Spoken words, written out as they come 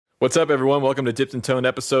What's up, everyone? Welcome to Dipped and Toned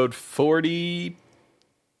episode 42.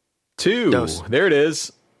 Dose. There it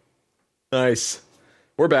is. Nice.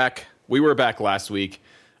 We're back. We were back last week.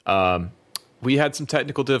 We had some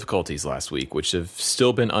technical difficulties last week, which have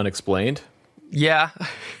still been unexplained. Yeah.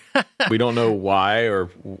 We don't know why or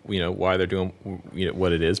why they're doing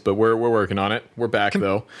what it is, but we're working on it. We're back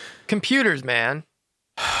though. Computers, man.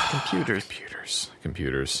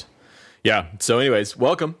 Computers. Yeah. So, anyways,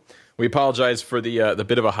 welcome. We apologize for the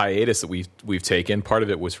bit of a hiatus that we've taken. Part of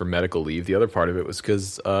it was for medical leave. The other part of it was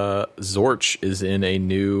because Zorch is in a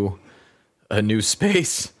new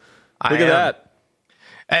space. Look at that.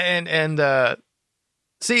 And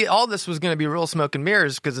see, all this was going to be real smoke and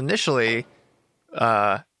mirrors because initially,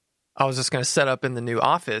 I was just going to set up in the new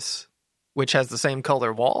office, which has the same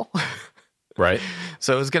color wall. Right.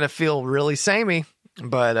 So it was going to feel really samey.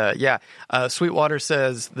 But Sweetwater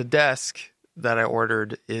says the desk that I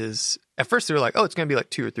ordered is, at first they were like, oh, it's going to be like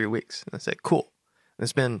 2 or 3 weeks. And I said, cool. And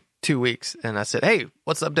it's been 2 weeks. And I said, hey,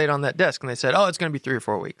 what's the update on that desk? And they said, oh, it's going to be 3 or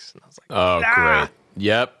 4 weeks. And I was like, oh, great.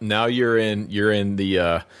 Yep. Now you're in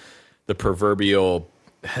the proverbial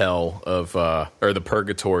hell of, or the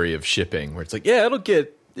purgatory of shipping where it's like, yeah, we'll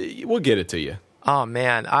get it to you. Oh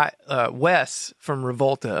man. Wes from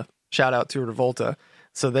Revolta, shout out to Revolta.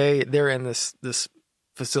 So they're in this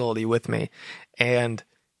facility with me. And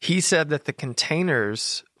he said that the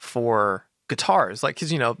containers for guitars, like,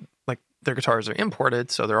 cause like their guitars are imported,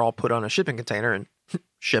 so they're all put on a shipping container and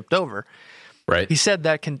shipped over. Right. He said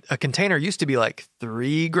that a container used to be like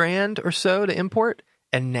 $3,000 or so to import,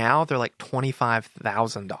 and now they're like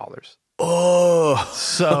 $25,000. Oh,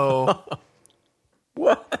 so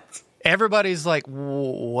what? Everybody's like,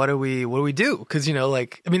 what do we do? Because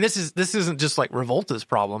this isn't just like Revolta's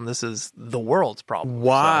problem. This is the world's problem.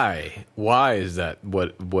 Why? So, why is that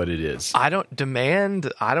what it is? I don't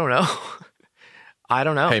know. I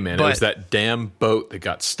don't know. Hey man, it was that damn boat that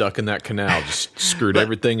got stuck in that canal, just screwed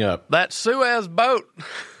everything up. That Suez boat.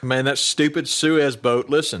 Man, that stupid Suez boat.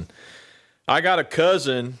 Listen, I got a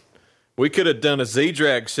cousin. We could have done a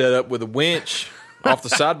Z-drag setup with a winch off the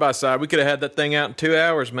side-by-side. We could have had that thing out in 2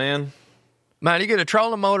 hours, man. Man, you get a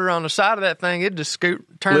trolling motor on the side of that thing, it'd just turn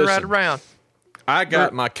right around. I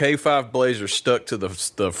got my K5 Blazer stuck to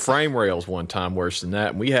the frame rails one time worse than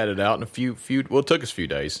that, and we had it out in a few it took us a few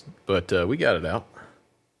days, but we got it out.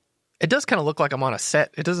 It does kind of look like I'm on a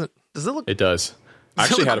set. It doesn't. Does it look? It does. I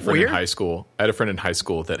actually had a friend weird? in high school. I had a friend in high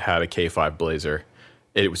school that had a K5 Blazer.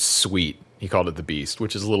 It was sweet. He called it the Beast,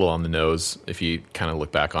 which is a little on the nose if you kind of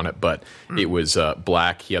look back on it. But it was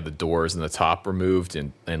black. He had the doors and the top removed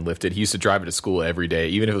and lifted. He used to drive it to school every day.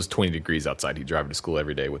 Even if it was 20 degrees outside, he'd drive it to school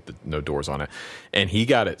every day with no doors on it. And he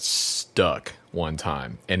got it stuck one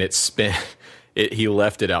time. And he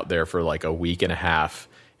left it out there for like a week and a half.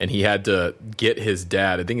 And he had to get his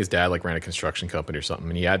dad. I think his dad like ran a construction company or something.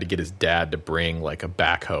 And he had to get his dad to bring like a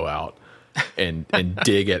backhoe out and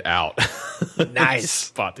dig it out. Nice.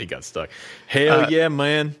 Spot that he got stuck. Hell yeah,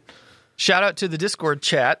 man. Shout out to the Discord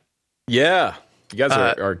chat. Yeah. You guys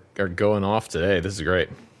are going off today. This is great.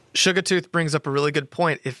 Sugartooth brings up a really good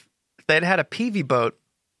point. If they'd had a PV boat,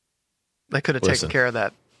 they could have taken care of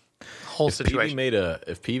that whole situation.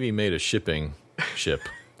 If PV made a shipping ship,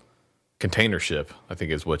 container ship, I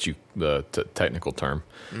think is what the technical term.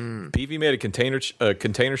 PV made a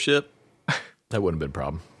container ship, that wouldn't have been a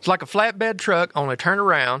problem. It's like a flatbed truck, only turn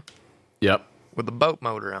around. Yep. With a boat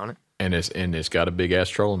motor on it. And it's got a big ass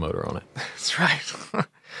trolling motor on it. That's right.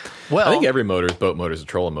 Well, I think every boat motor is a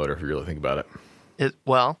trolling motor if you really think about it.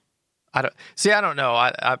 I don't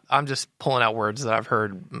know. I'm just pulling out words that I've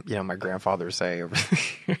heard, my grandfather say over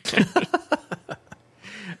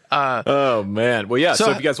oh man. Well, yeah. So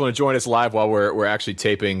if you guys want to join us live while we're actually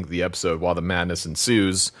taping the episode while the madness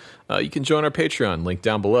ensues, you can join our Patreon link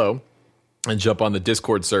down below. And jump on the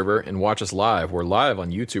Discord server and watch us live. We're live on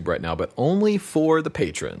YouTube right now, but only for the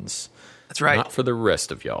patrons. That's right. Not for the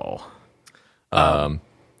rest of y'all. And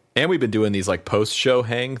we've been doing these like post-show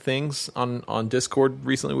hang things on Discord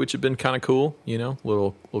recently, which have been kind of cool.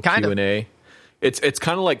 Little Q&A. It's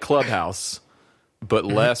kind of like Clubhouse, but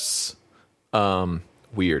less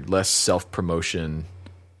weird, less self-promotion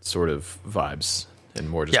sort of vibes, and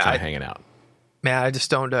more just kind of hanging out. Man, I just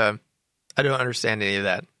don't understand any of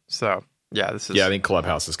that. So. Yeah, I think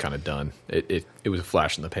Clubhouse is kind of done. It was a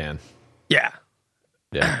flash in the pan. Yeah.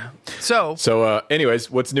 Yeah. So anyways,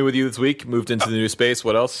 what's new with you this week? Moved into the new space.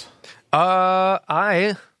 What else?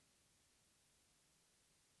 I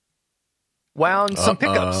wound some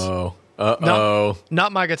pickups.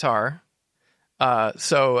 Not my guitar.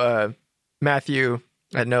 Matthew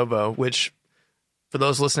at Novo, which for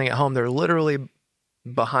those listening at home, they're literally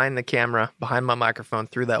behind the camera, behind my microphone,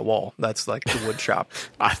 through that wall. That's like the wood shop.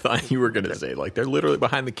 I thought you were going to say, like, they're literally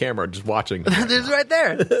behind the camera just watching. They're just right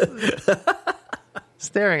there.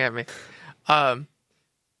 Staring at me.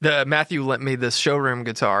 The Matthew lent me this showroom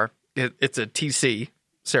guitar. It's a TC,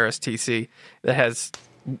 Saris TC, that has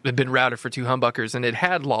been routed for 2 humbuckers, and it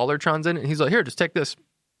had Lollertrons in it. And he's like, here, just take this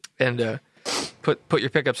and put your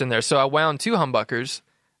pickups in there. So I wound 2 humbuckers.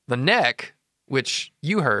 The neck, which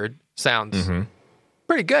you heard, sounds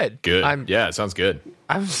pretty good. Good. Yeah, it sounds good.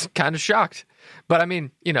 I was kind of shocked. But I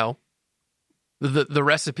mean, you know, the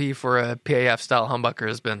recipe for a PAF style humbucker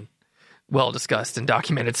has been well discussed and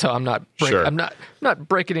documented, so I'm not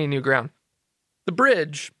breaking any new ground. The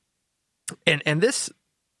bridge, and this,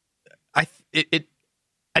 I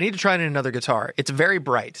need to try it in another guitar. It's very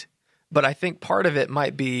bright, but I think part of it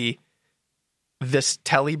might be this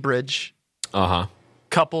Tele bridge,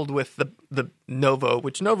 coupled with the Novo,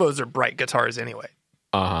 which Novos are bright guitars anyway.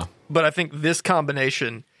 But I think this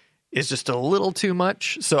combination is just a little too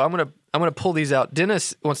much. So I'm gonna pull these out.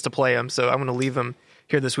 Dennis wants to play them, so I'm gonna leave them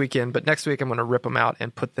here this weekend. But next week I'm gonna rip them out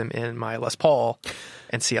and put them in my Les Paul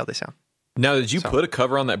and see how they sound. Now, did you put a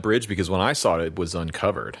cover on that bridge? Because when I saw it, it was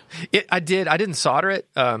uncovered. I did. I didn't solder it,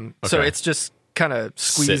 so it's just kind of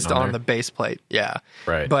squeezed on the base plate. Yeah,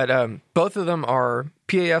 right. But both of them are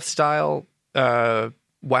PAF style,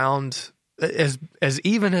 wound as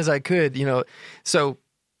even as I could. You know, so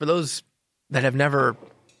for those that have never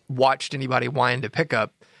watched anybody wind a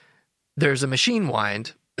pickup, there's a machine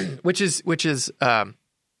wind, which is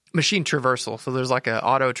machine traversal. So there's like an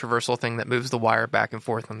auto traversal thing that moves the wire back and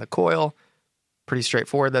forth on the coil. Pretty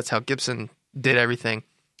straightforward. That's how Gibson did everything.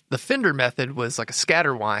 The Fender method was like a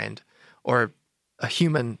scatter wind, or a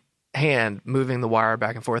human hand moving the wire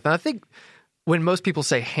back and forth. And I think when most people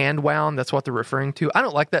say hand wound, that's what they're referring to. I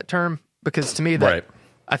don't like that term, because to me that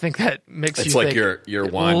I think that makes it's you like think you're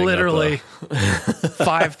winding literally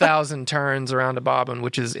 5,000 turns around a bobbin,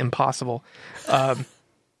 which is impossible.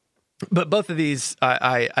 But both of these,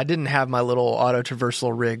 I didn't have my little auto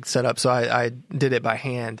traversal rig set up, so I did it by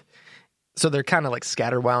hand. So they're kind of like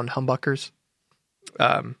scatter wound humbuckers,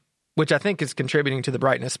 which I think is contributing to the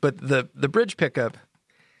brightness. But the bridge pickup,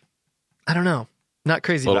 I don't know, not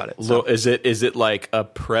crazy about it. So. Is it like a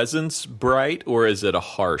presence bright, or is it a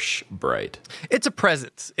harsh bright? It's a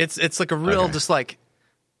presence. It's like a real just like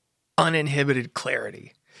uninhibited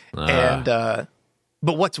clarity. And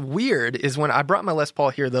but what's weird is when I brought my Les Paul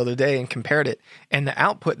here the other day and compared it, and the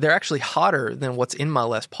output, they're actually hotter than what's in my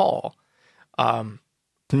Les Paul.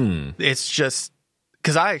 It's just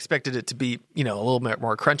because I expected it to be, you know, a little bit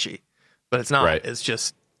more crunchy, but it's not. Right. It's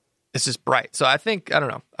just bright. So I think, I don't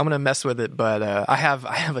know, I'm going to mess with it, but I have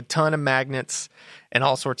a ton of magnets and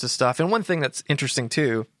all sorts of stuff. And one thing that's interesting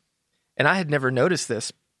too, and I had never noticed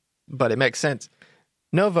this, but it makes sense.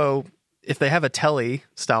 Novo, if they have a Tele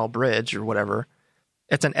style bridge or whatever,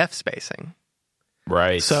 it's an F spacing.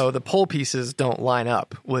 Right. So the pole pieces don't line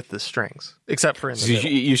up with the strings, except for in the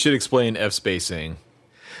middle. You should explain F spacing.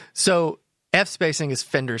 So F spacing is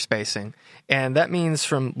Fender spacing, and that means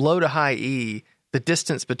from low to high E, the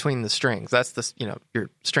distance between the strings. That's the, you know, your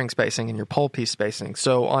string spacing and your pole piece spacing.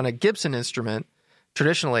 So on a Gibson instrument,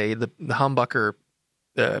 traditionally the humbucker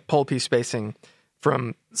pole piece spacing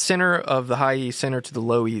from center of the high E center to the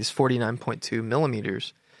low E is 49.2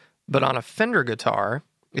 millimeters. But on a Fender guitar,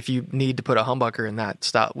 if you need to put a humbucker in that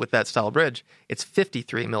style with that style bridge, it's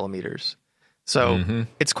 53 millimeters. So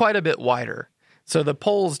it's quite a bit wider. So the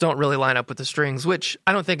poles don't really line up with the strings, which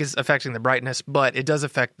I don't think is affecting the brightness, but it does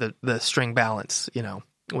affect the string balance, you know,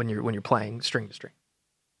 when you're playing string to string.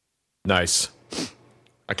 Nice.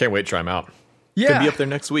 I can't wait to try them out. Yeah. Gonna be up there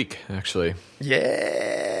next week, actually.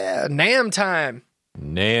 Yeah. NAMM time.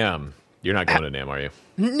 NAMM. You're not going to NAMM, are you?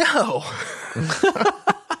 No.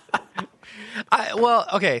 Well,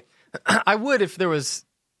 okay. I would if there was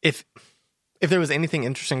anything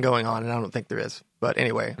interesting going on, and I don't think there is. But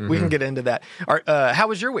anyway, we can get into that. How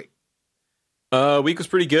was your week? Week was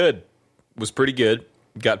pretty good.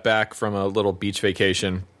 Got back from a little beach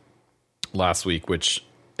vacation last week, which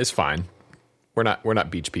is fine. We're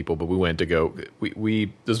not beach people, but we went to go. We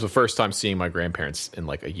this was the first time seeing my grandparents in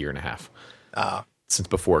like a year and a half since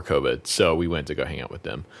before COVID. So we went to go hang out with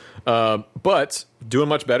them. But doing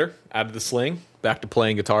much better. Out of the sling, back to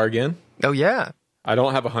playing guitar again. Oh yeah. I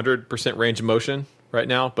don't have 100% range of motion right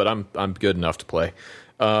now, but I'm good enough to play.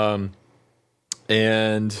 My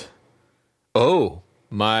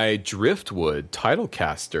Driftwood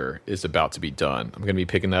Titlecaster is about to be done. I'm going to be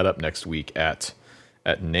picking that up next week at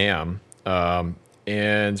NAMM.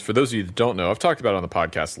 And for those of you that don't know, I've talked about it on the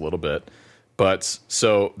podcast a little bit, But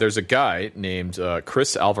so there's a guy named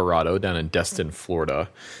Chris Alvarado down in Destin, Florida.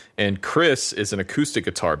 And Chris is an acoustic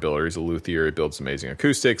guitar builder. He's a luthier. He builds amazing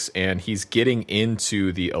acoustics. And he's getting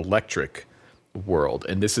into the electric world.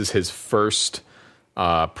 And this is his first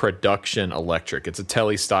production electric. It's a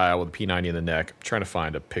Tele style with a P90 in the neck. I'm trying to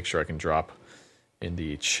find a picture I can drop in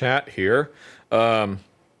the chat here.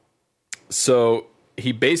 So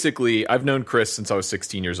he basically, I've known Chris since I was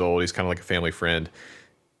 16 years old. He's kind of like a family friend.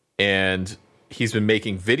 And he's been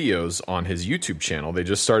making videos on his YouTube channel. They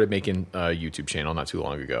just started making a YouTube channel not too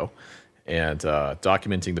long ago and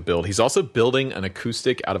documenting the build. He's also building an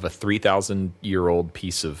acoustic out of a 3,000-year-old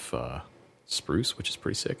piece of spruce, which is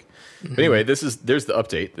pretty sick. But anyway, there's the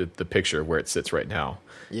update, the picture where it sits right now.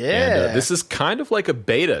 Yeah. And this is kind of like a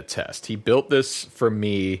beta test. He built this for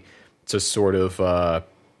me to sort of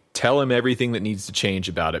tell him everything that needs to change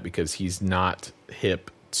about it because he's not hip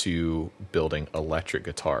to building electric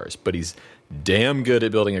guitars, but he's damn good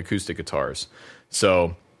at building acoustic guitars.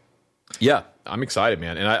 So yeah, I'm excited,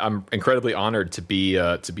 man. And I'm incredibly honored to be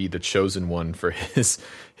the chosen one for his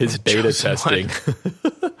beta testing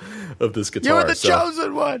of this guitar. You're the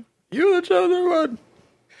chosen one. You're the chosen one.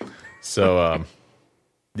 So,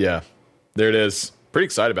 yeah, there it is. Pretty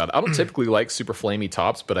excited about it. I don't typically like super flamey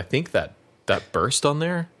tops, but I think that burst on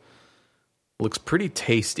there looks pretty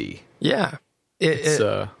tasty. Yeah. It's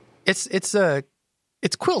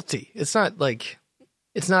quilty. It's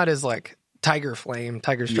not as like tiger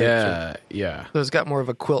stripe. Yeah. So it's got more of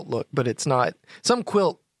a quilt look, but it's not. Some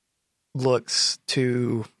quilt looks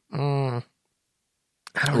too, I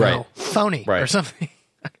don't know, phony or something.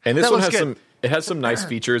 And this one has some nice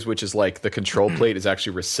features, which is like the control plate is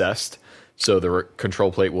actually recessed, so the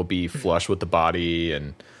control plate will be flush with the body,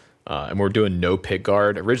 and we're doing no pick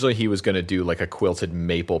guard. Originally, he was going to do like a quilted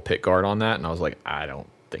maple pick guard on that, and I was like, I don't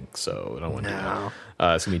think so. I don't want to do that.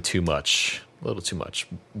 It's going to be a little too much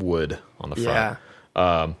wood on the front.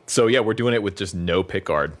 Yeah. So yeah, we're doing it with just no pick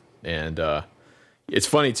guard, and it's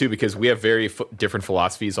funny too because we have very different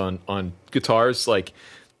philosophies on guitars. Like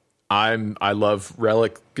I love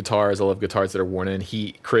relic guitars. I love guitars that are worn in.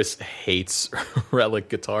 Chris hates relic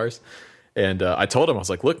guitars, and I told him, I was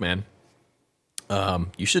like, look, man,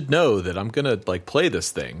 you should know that I'm gonna like play this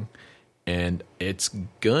thing, and it's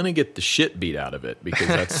gonna get the shit beat out of it because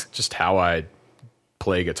that's just how I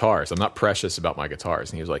play guitars. I'm not precious about my guitars.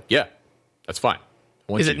 And he was like, yeah, that's fine.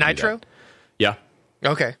 Is it nitro? Yeah.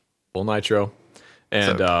 Okay. Full nitro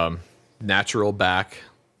and natural back.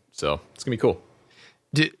 So it's gonna be cool.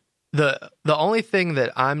 The only thing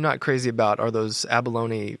that I'm not crazy about are those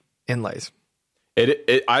abalone inlays.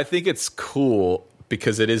 I think it's cool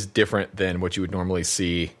because it is different than what you would normally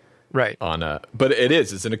see. Right. But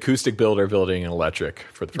it's an acoustic builder building an electric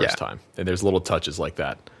for the first time. And there's little touches like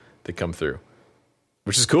that come through,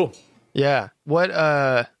 which is cool. Yeah. What,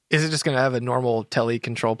 is it just going to have a normal Tele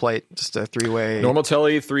control plate? Just a 3-way? Normal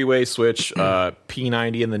Tele 3-way switch,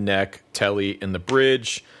 P90 in the neck, Tele in the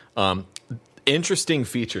bridge. Interesting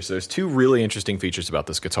features. There's two really interesting features about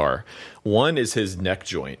this guitar. One is his neck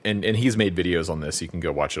joint, and he's made videos on this. You can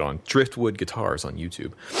go watch it on Driftwood Guitars on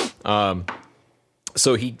YouTube.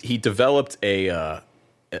 So he developed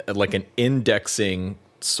like an indexing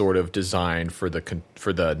sort of design for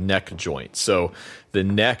the neck joint. So the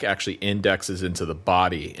neck actually indexes into the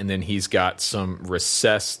body, and then he's got some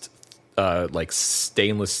recessed like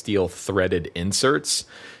stainless steel threaded inserts.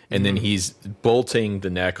 And then he's bolting the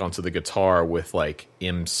neck onto the guitar with like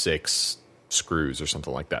M6 screws or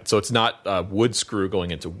something like that. So it's not a wood screw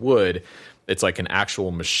going into wood. It's like an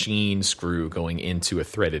actual machine screw going into a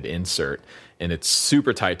threaded insert. And it's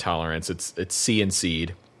super tight tolerance. It's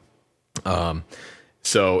CNC'd.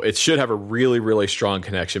 So it should have a really, really strong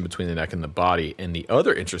connection between the neck and the body. And the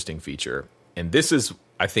other interesting feature, and this is,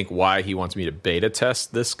 I think, why he wants me to beta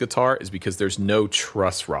test this guitar, is because there's no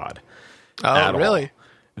truss rod. Oh, really? All.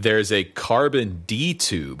 There's a carbon D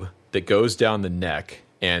tube that goes down the neck.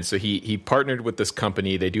 And so he partnered with this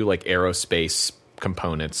company. They do like aerospace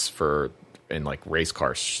components and like race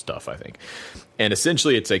car stuff, I think. And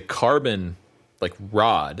essentially it's a carbon like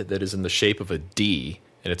rod that is in the shape of a D,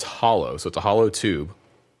 and it's hollow. So it's a hollow tube,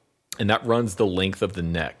 and that runs the length of the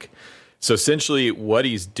neck. So essentially what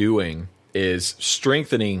he's doing is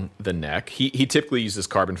strengthening the neck. He typically uses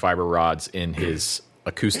carbon fiber rods in his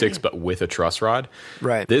acoustics, but with a truss rod.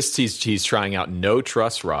 Right. This he's trying out no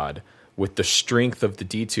truss rod with the strength of the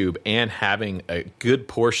D tube and having a good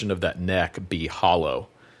portion of that neck be hollow.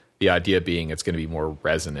 The idea being it's going to be more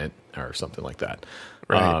resonant or something like that.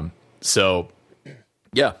 Right. So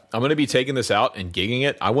yeah, I'm going to be taking this out and gigging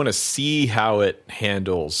it. I want to see how it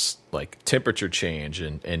handles like temperature change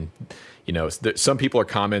and you know, some people are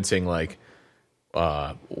commenting like,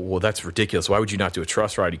 well, that's ridiculous. Why would you not do a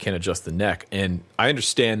truss rod? You can't adjust the neck. And I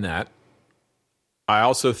understand that. I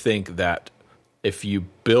also think that if you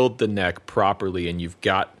build the neck properly and you've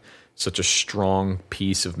got such a strong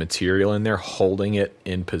piece of material in there holding it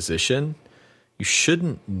in position, you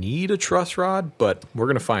shouldn't need a truss rod, but we're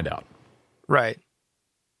going to find out. Right.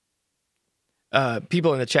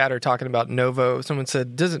 People in the chat are talking about Novo. Someone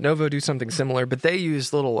said, doesn't Novo do something similar? But they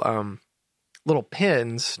use little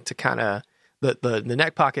pins to kind of the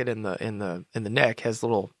neck pocket in the neck has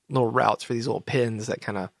little routes for these little pins that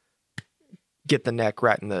kind of get the neck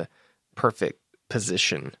right in the perfect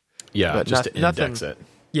position. Yeah, but just to index it.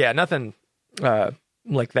 Yeah, nothing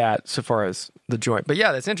like that so far as the joint. But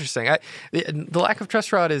yeah, that's interesting. The lack of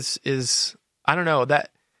truss rod is I don't know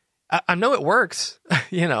that. I know it works,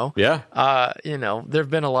 Yeah. There have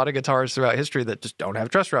been a lot of guitars throughout history that just don't have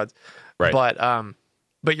truss rods. Right.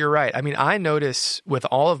 But you're right. I mean, I notice with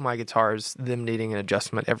all of my guitars them needing an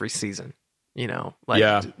adjustment every season.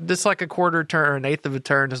 Just like a quarter turn, an eighth of a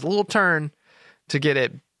turn, just a little turn to get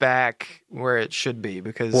it back where it should be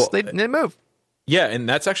because they move. Yeah, and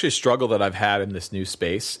that's actually a struggle that I've had in this new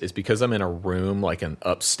space is because I'm in a room, like an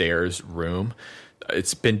upstairs room.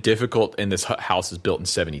 It's been difficult, and this house is built in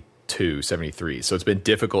 72, 73. So it's been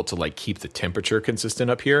difficult to like keep the temperature consistent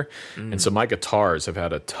up here. And so my guitars have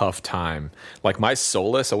had a tough time. Like my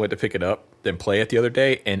Solus, I went to pick it up and play it the other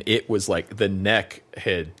day, and it was like the neck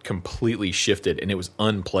had completely shifted and it was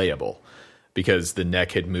unplayable because the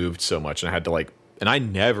neck had moved so much. And I had to and I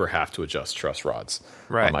never have to adjust truss rods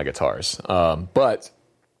on my guitars. But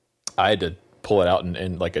I had to pull it out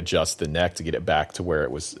and like adjust the neck to get it back to where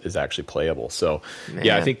is actually playable. So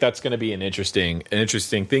yeah, I think that's going to be an interesting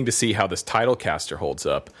thing to see how this Titlecaster holds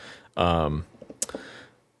up.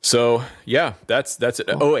 So yeah, that's it.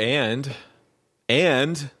 Oh,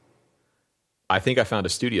 and I think I found a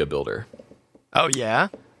studio builder. Oh yeah.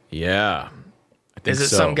 Yeah. Is it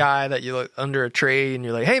some guy that you look under a tree and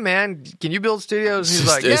you're like, hey man, can you build studios? And he's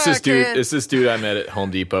like, it's this dude I met at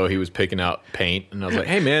Home Depot. He was picking out paint and I was like,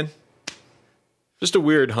 hey man, just a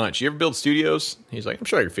weird hunch. You ever build studios? He's like, I'm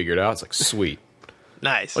sure I can figure it out. It's like, sweet.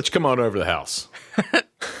 Nice. Why don't you come on over to the house?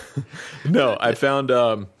 No, I found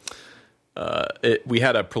we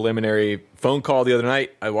had a preliminary phone call the other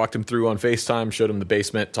night. I walked him through on FaceTime, showed him the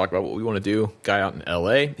basement, talked about what we want to do. Guy out in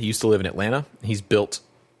LA. He used to live in Atlanta. He's built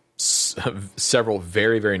several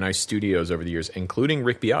very, very nice studios over the years, including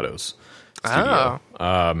Rick Beato's studio.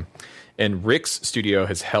 Oh. And Rick's studio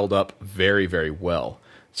has held up very, very well.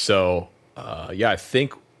 So, I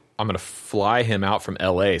think I'm going to fly him out from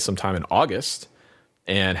LA sometime in August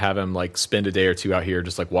and have him like spend a day or two out here,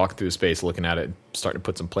 just like walking through the space, looking at it, and starting to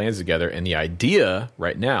put some plans together. And the idea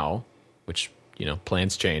right now, which,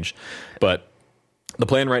 plans change, but the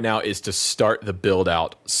plan right now is to start the build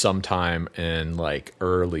out sometime in like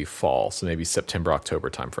early fall. So maybe September, October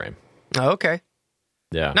timeframe. Oh, okay.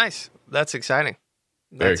 Yeah. Nice. That's exciting.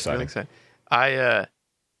 Very exciting. Really exciting.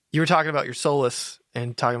 You were talking about your Solus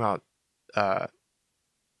and talking about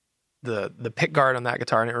the pick guard on that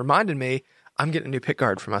guitar, and it reminded me I'm getting a new pick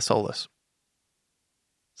guard for my Solus.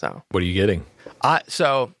 So what are you getting?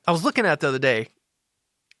 So I was looking at it the other day,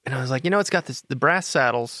 and I was like, it's got the brass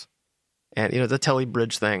saddles, and the Tele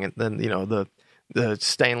bridge thing, and then the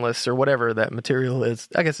stainless or whatever that material is.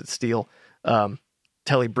 I guess it's steel.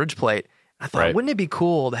 Tele bridge plate. I thought, wouldn't it be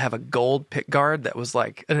cool to have a gold pick guard that was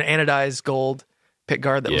like an anodized gold pick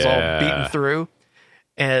guard that was all beaten through?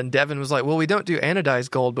 And Devin was like, well, we don't do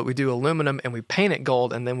anodized gold, but we do aluminum and we paint it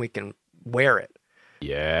gold and then we can wear it.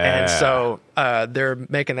 Yeah. And so they're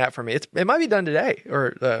making that for me. It might be done today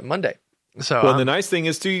or Monday. So the nice thing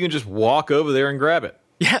is too, you can just walk over there and grab it.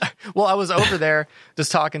 Yeah. Well, I was over there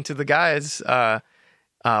just talking to the guys. One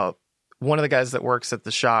of the guys that works at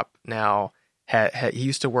the shop now, he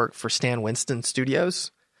used to work for Stan Winston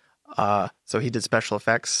Studios. So he did special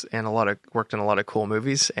effects and worked in a lot of cool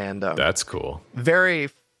movies. And that's cool. Very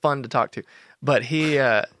fun to talk to. But we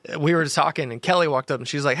were just talking, and Kelly walked up and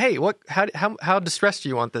she was like, "Hey, how distressed do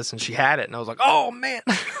you want this?" And she had it, and I was like, "Oh man."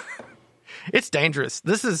 It's dangerous.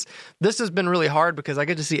 This has been really hard because I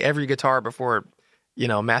get to see every guitar before,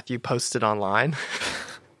 Matthew posted online.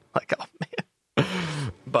 Like, oh man.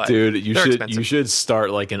 But dude, you should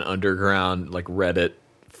start like an underground like Reddit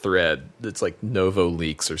thread that's like Novo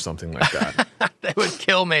leaks or something like that. They would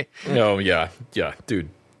kill me. Oh yeah, dude,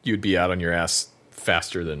 you'd be out on your ass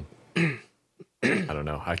faster than I don't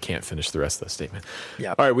know. I can't finish the rest of that statement.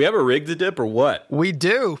 Yeah. All right, we have a rig to dip or what? We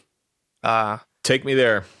do. Take me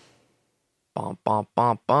there. Bum, bum,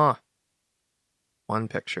 bum, bum. One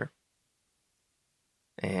picture.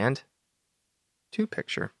 And two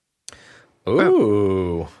picture.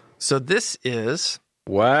 Ooh. So this is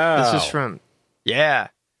Wow. This is from,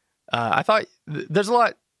 I thought there's a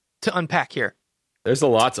lot to unpack here. There's a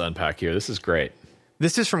lot to unpack here. This is great.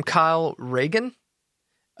 This is from Kyle Reagan.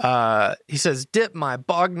 He says, dip my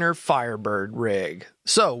Bogner Firebird rig.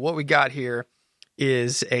 So what we got here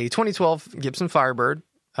is a 2012 Gibson Firebird.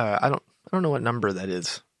 I don't know what number that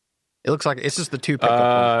is. It looks like it's just the two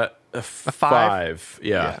pickup. A 5.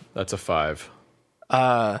 Yeah, that's a 5.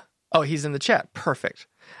 He's in the chat. Perfect.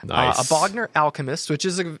 Nice. A Bogner Alchemist, which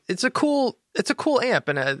is a cool amp,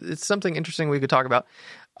 and it's something interesting we could talk about.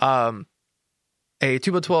 A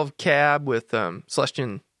 2x12 cab with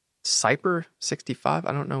Celestion Cyper 65.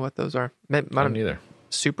 I don't know what those are. I don't either.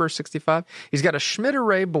 Super 65. He's got a Schmidt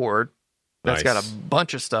Array board that's got a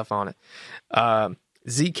bunch of stuff on it.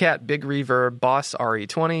 Zcat Big Reverb, Boss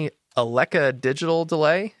RE20, Aleca Digital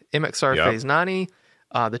Delay, MXR Phase 90,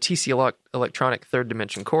 the TC Electronic Third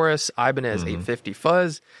Dimension Chorus, Ibanez 850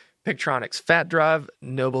 Fuzz, Pictronics Fat Drive,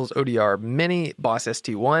 Noble's ODR Mini, Boss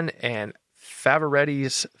ST1, and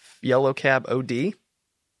Favaretti's Yellow Cab OD.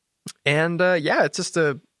 And it's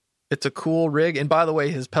a cool rig. And by the way,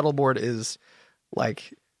 his pedal board is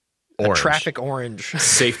like orange. A traffic orange.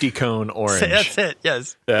 Safety cone orange. That's it,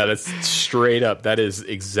 yes. Yeah, that's straight up. That is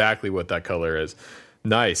exactly what that color is.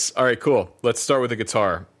 Nice. All right, cool. Let's start with the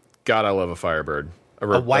guitar. God, I love a Firebird.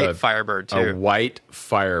 A white Firebird, too. A white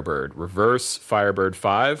Firebird. Reverse Firebird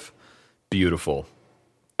 5. Beautiful.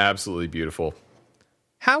 Absolutely beautiful.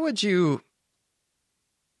 How would you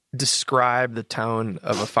describe the tone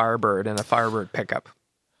of a Firebird and a Firebird pickup?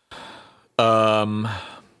 Wow.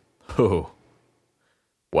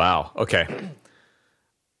 Okay.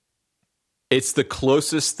 It's the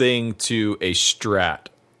closest thing to a Strat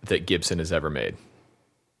that Gibson has ever made.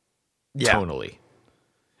 Yeah. Tonally.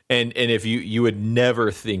 And if you would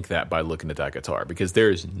never think that by looking at that guitar, because there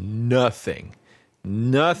is nothing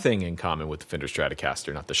in common with the Fender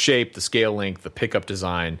Stratocaster. Not the shape, the scale length, the pickup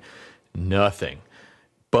design, nothing.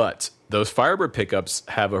 But those Firebird pickups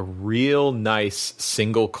have a real nice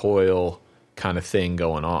single coil kind of thing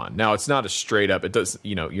going on. Now, it's not a straight up, it does,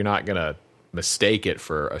 you're not going to mistake it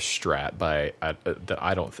for a Strat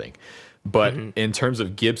I don't think. But in terms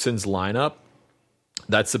of Gibson's lineup,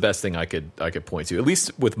 that's the best thing I could point to, at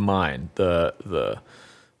least with mine, the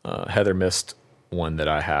Heather Mist one that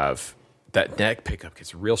I have. That neck pickup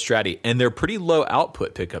gets real stratty, and they're pretty low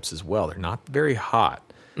output pickups as well. They're not very hot,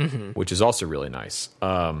 which is also really nice.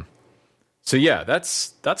 So yeah,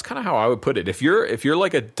 that's kind of how I would put it. If you're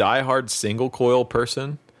like a diehard single coil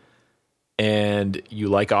person and you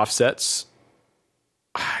like offsets,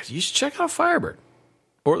 you should check out Firebird,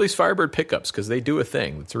 or at least Firebird pickups, because they do a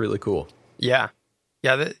thing that's really cool. Yeah.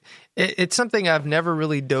 It's something I've never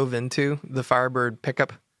really dove into, the Firebird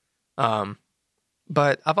pickup.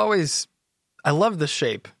 But I love the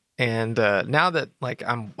shape, and now that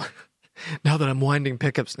I'm winding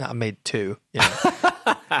pickups, now I made 2.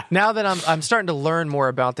 Now that I'm starting to learn more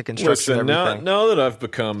about the construction. Listen, of everything. now that I've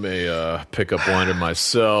become a pickup winder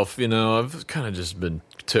myself, I've kind of just been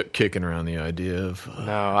kicking around the idea of.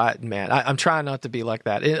 I'm trying not to be like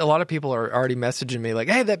that. A lot of people are already messaging me like,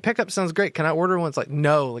 "Hey, that pickup sounds great. Can I order one?" It's like,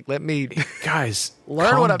 no, let me guys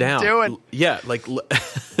learn what I'm doing. Yeah,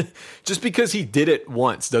 just because he did it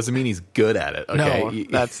once doesn't mean he's good at it. Okay, no,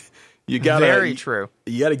 that's very true.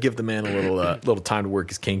 You got to give the man a little time to work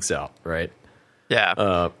his kinks out, right?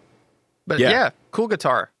 Yeah. Cool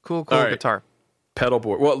guitar. Cool guitar. Pedal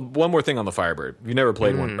board. Well, one more thing on the Firebird. If you've never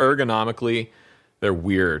played one, ergonomically, they're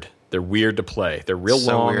weird. They're weird to play. They're real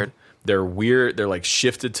long. Weird. They're weird. They're like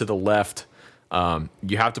shifted to the left.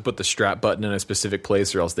 You have to put the strap button in a specific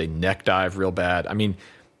place or else they neck dive real bad. I mean,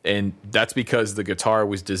 and that's because the guitar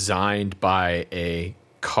was designed by a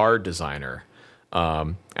car designer.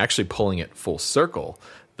 Actually pulling it full circle,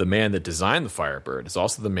 the man that designed the Firebird is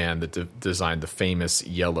also the man that designed the famous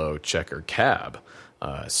yellow checker cab.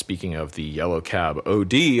 Speaking of the yellow cab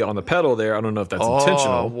OD on the pedal there, I don't know if that's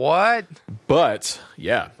intentional. What? But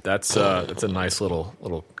yeah, that's a nice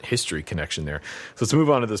little history connection there. So let's move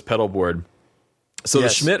on to this pedal board. So the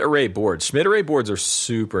Schmidt Array boards. Schmidt Array boards are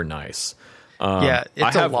super nice.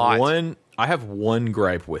 It's a lot. I have one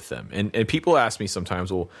gripe with them, and people ask me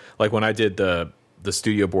sometimes, well, like when I did the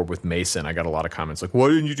studio board with Mason, I got a lot of comments like, why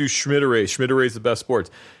didn't you do Schmidt Array? Schmidt Array is the best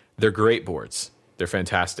boards. They're great boards. They're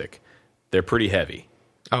fantastic. They're pretty heavy.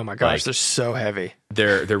 Oh my gosh, they're so heavy.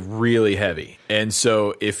 They're really heavy. And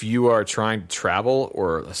so if you are trying to travel,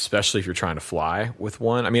 or especially if you're trying to fly with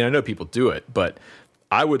one, I mean, I know people do it, but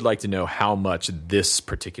I would like to know how much this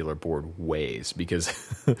particular board weighs, because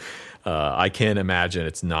I can't imagine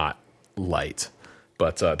it's not light.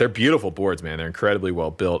 But they're beautiful boards, man. They're incredibly well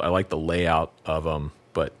built. I like the layout of them.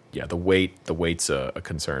 But yeah, the weight's a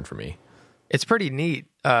concern for me. It's pretty neat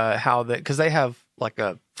how that, because they have like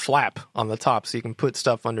a flap on the top so you can put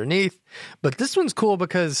stuff underneath. But this one's cool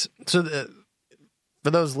because, for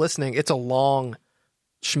those listening, it's a long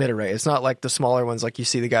Schmidt array. It's not like the smaller ones like you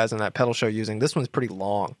see the guys on that pedal show using. This one's pretty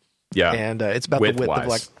long. Yeah. And it's about the width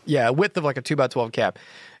of width of like a 2x12 cap.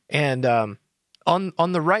 And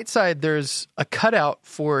on the right side, there's a cutout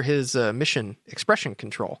for his mission expression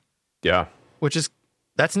control. Yeah.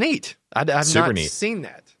 That's neat. I've not seen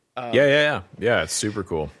that. Yeah. It's super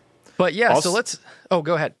cool. But yeah, so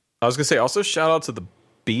go ahead. I was going to say, also shout out to the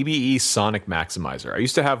BBE Sonic Maximizer. I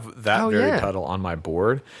used to have that pedal on my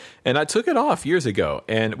board, and I took it off years ago.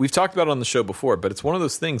 And we've talked about it on the show before, but it's one of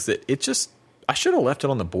those things that I should have left it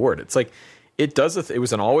on the board. It's like, it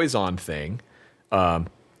was an always on thing. And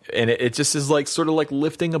it just is like sort of like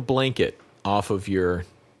lifting a blanket off of your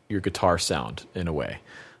guitar sound in a way.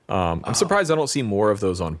 I'm surprised I don't see more of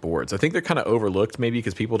those on boards. I think they're kind of overlooked, maybe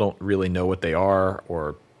because people don't really know what they are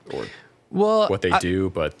or what they do,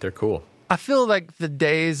 but they're cool. I feel like the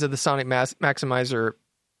days of the Sonic Maximizer,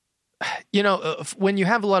 when you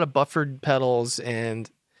have a lot of buffered pedals and,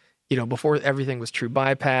 before everything was true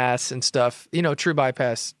bypass and stuff, true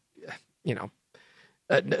bypass,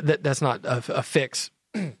 that's not a fix.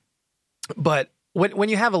 But when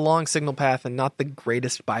you have a long signal path and not the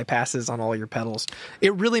greatest bypasses on all your pedals,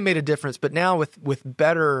 it really made a difference. But now with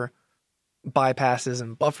better bypasses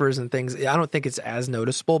and buffers and things, I don't think it's as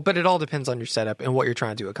noticeable, but it all depends on your setup and what you're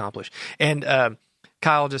trying to accomplish. And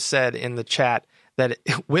Kyle just said in the chat that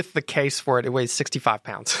with the case for it weighs 65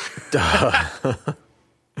 pounds.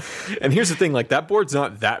 And here's the thing, like that board's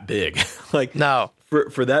not that big. Like no.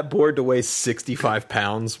 For that board to weigh 65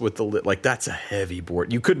 pounds with the lid, like that's a heavy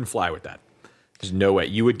board. You couldn't fly with that. There's no way.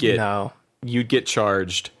 You'd get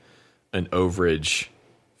charged an overage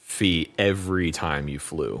fee every time you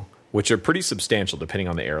flew, which are pretty substantial depending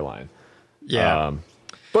on the airline. Yeah.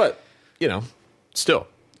 But, still,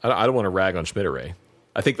 I don't want to rag on Schmidt Array.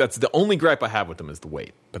 I think that's the only gripe I have with them is the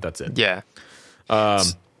weight, but that's it. Yeah.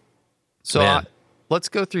 Let's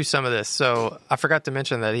go through some of this. So I forgot to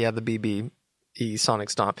mention that he had the BBE Sonic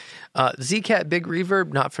Stomp. ZCat Big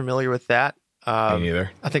Reverb, not familiar with that. Me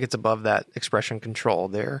neither. I think it's above that expression control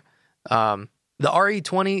there. The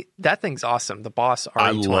RE20, that thing's awesome. The Boss RE20.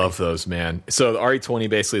 I love those, man. So the RE20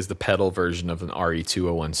 basically is the pedal version of an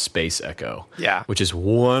RE201 Space Echo. Yeah. Which is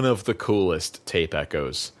one of the coolest tape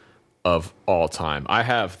echoes of all time. I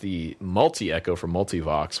have the Multi Echo from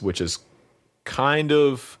Multivox, which is kind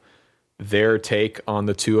of their take on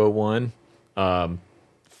the 201.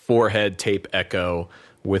 Four-head tape echo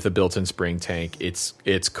with a built-in spring tank. It's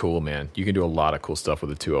cool, man. You can do a lot of cool stuff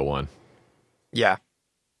with a 201. Yeah.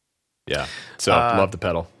 Yeah. So love the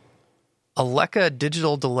pedal. Aleca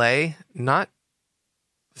Digital Delay, not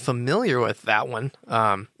familiar with that one.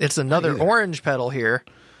 It's another orange pedal here.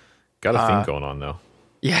 Got a thing going on though.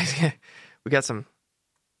 Yeah. We got some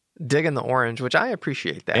digging the orange, which I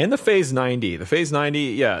appreciate that. And the Phase 90. The Phase 90,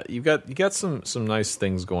 yeah, you got some nice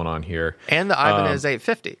things going on here. And the Ibanez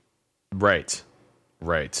 850. Right.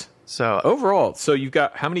 So overall, you've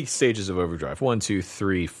got how many stages of overdrive? 1, 2,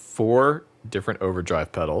 3, 4 different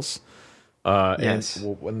overdrive pedals. Yes.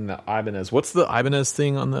 And when the Ibanez, what's the Ibanez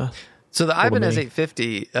thing on the? So the Ibanez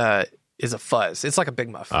 850 is a fuzz. It's like a big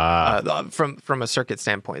muff from a circuit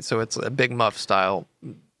standpoint. So it's a big muff style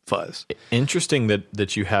fuzz. Interesting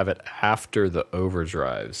that you have it after the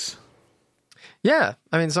overdrives. Yeah,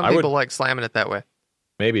 I mean some people like slamming it that way.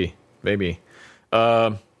 Maybe.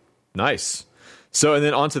 Nice. So, and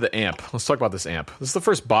then onto the amp. Let's talk about this amp. This is the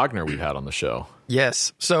first Bogner we've had on the show.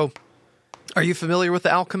 Yes. So, are you familiar with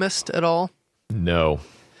the Alchemist at all? No.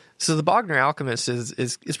 So, the Bogner Alchemist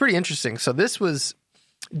is pretty interesting. So, this was...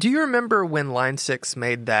 Do you remember when Line 6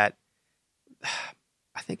 made that...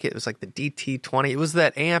 I think it was like the DT20. It was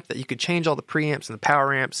that amp that you could change all the preamps and the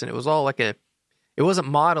power amps, and it was all like a... It wasn't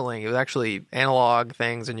modeling. It was actually analog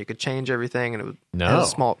things, and you could change everything, and it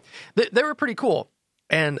was small... They were pretty cool.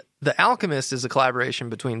 And the Alchemist is a collaboration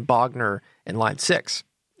between Bogner and Line 6.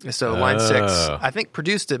 So Line 6, I think,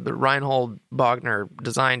 produced it, but Reinhold Bogner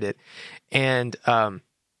designed it. And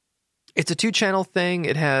it's a 2-channel thing.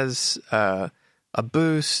 It has a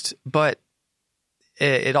boost, but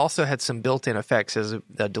it also had some built-in effects as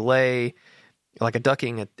a delay, like a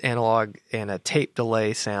ducking analog and a tape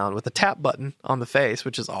delay sound with a tap button on the face,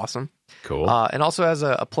 which is awesome. Cool. And also has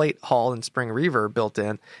a plate Hall and spring reverb built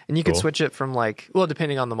in. And you could switch it from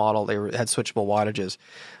depending on the model, they had switchable wattages.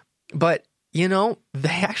 But, they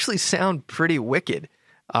actually sound pretty wicked.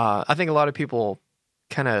 I think a lot of people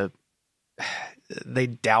they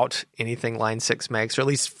doubt anything Line 6 makes, or at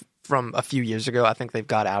least from a few years ago. I think they've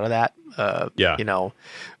got out of that. You know,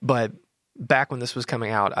 but back when this was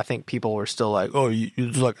coming out, I think people were still like, "Oh,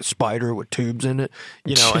 it's like a spider with tubes in it,"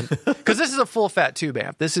 you know, because this is a full fat tube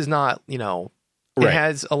amp. This is not, you know, it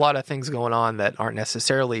has a lot of things going on that aren't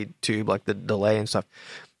necessarily tube, like the delay and stuff.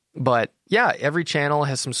 But yeah, every channel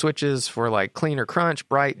has some switches for like clean or crunch,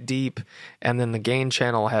 bright, deep, and then the gain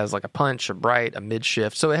channel has like a punch, a bright, a mid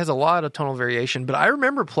shift. So it has a lot of tonal variation. But I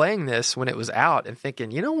remember playing this when it was out and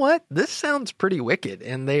thinking, you know what, this sounds pretty wicked.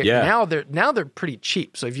 And now they're pretty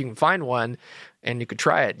cheap. So if you can find one and you could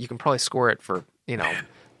try it, you can probably score it for, you know.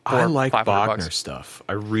 I like Bogner stuff.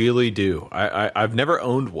 I really do. I've never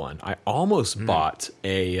owned one. I almost bought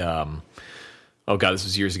a. Oh god, this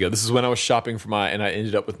was years ago. This is when I was shopping for and I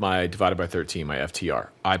ended up with my Divided by 13, my FTR.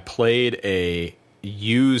 I played a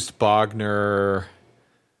used Bogner.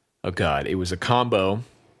 Oh god, it was a combo.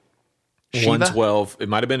 Shiva? 112. It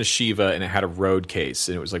might have been a Shiva, and it had a road case,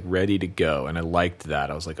 and it was like ready to go. And I liked that.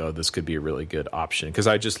 I was like, oh, this could be a really good option because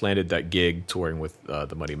I just landed that gig touring with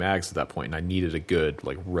the Muddy Mags at that point, and I needed a good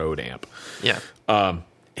like road amp. Yeah. And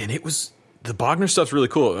it was the Bogner stuff's really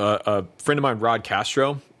cool. A friend of mine, Rod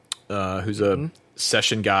Castro, who's a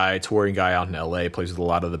session guy, touring guy out in LA, plays with a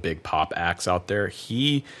lot of the big pop acts out there.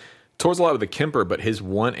 He tours a lot with a Kemper, but his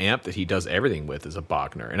one amp that he does everything with is a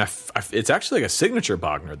Bogner, and it's actually like a signature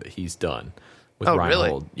Bogner that he's done with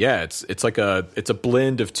Reinhold. Really? Yeah, it's like a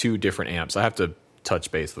blend of two different amps. I have to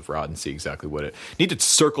touch base with Rod and see exactly what it. Need to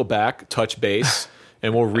circle back, touch base,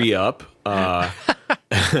 and we'll re-up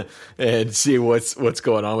and see what's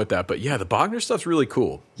going on with that. But yeah, the Bogner stuff's really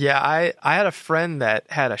cool. Yeah, I had a friend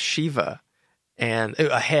that had a Shiva and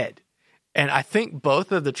a head. And I think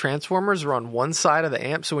both of the transformers are on one side of the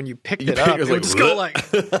amp, so when you picked it up, it would just go like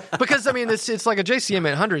because I mean it's like a JCM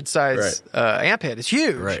 800 size amp head. It's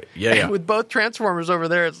huge, right? Yeah, and with both transformers over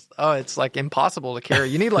there, it's like impossible to carry.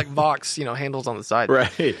 You need like Vox, handles on the side,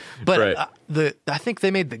 right? But I think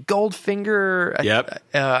they made the Goldfinger,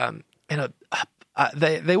 and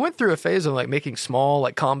they went through a phase of like making small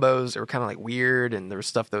like combos that were kind of like weird, and there was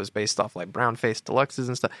stuff that was based off like brown face deluxes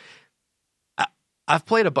and stuff. I've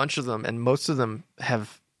played a bunch of them, and most of them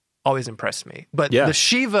have always impressed me. But the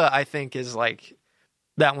Shiva, I think, is like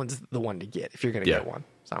that one's the one to get if you're going to get one.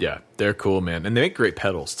 So. Yeah, they're cool, man, and they make great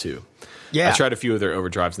pedals too. Yeah, I tried a few of their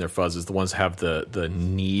overdrives and their fuzzes. The ones that have the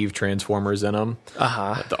Neve transformers in them,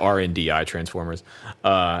 the RNDI transformers,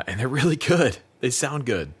 and they're really good. They sound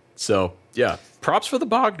good. So yeah, props for the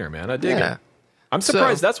Bogner, man. I dig it. I'm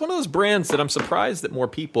surprised. That's one of those brands that I'm surprised that more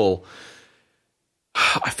people.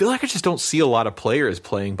 I feel like I just don't see a lot of players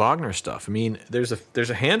playing Bogner stuff. I mean, there's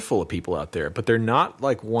a handful of people out there, but they're not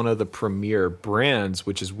like one of the premier brands,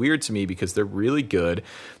 which is weird to me because they're really good.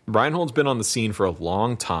 Reinhold's been on the scene for a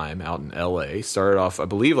long time out in LA. Started off, I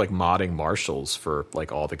believe, like modding Marshalls for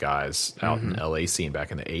like all the guys out in LA scene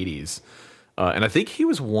back in the 80s. And I think he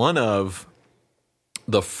was one of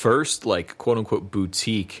the first like quote unquote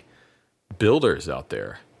boutique builders out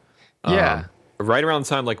there. Yeah. Right around the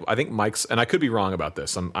time, like I think Mike's, and I could be wrong about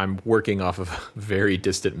this. I'm working off of very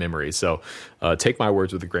distant memory, so take my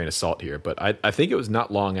words with a grain of salt here. But I think it was not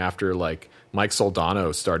long after like Mike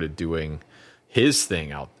Soldano started doing his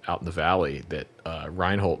thing out in the valley that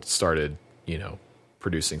Reinhold started,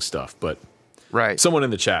 producing stuff. But someone in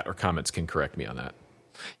the chat or comments can correct me on that.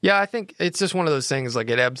 Yeah, I think it's just one of those things. Like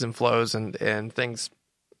it ebbs and flows, and things,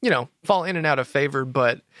 fall in and out of favor,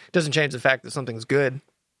 but it doesn't change the fact that something's good.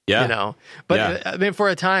 Yeah. But I mean, for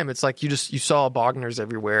a time, it's like you saw Bogners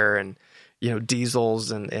everywhere and,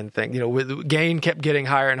 diesels and things, with gain kept getting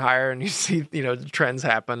higher and higher and you see, trends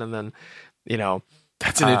happen. And then,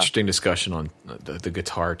 that's an interesting discussion on the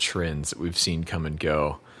guitar trends that we've seen come and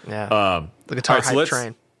go. Yeah. The guitar hype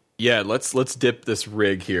train. Yeah. Let's dip this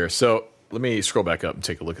rig here. So let me scroll back up and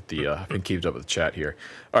take a look at I've been keeping up with the chat here.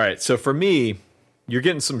 All right. So for me, you're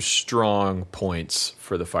getting some strong points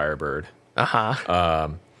for the Firebird.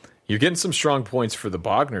 You're getting some strong points for the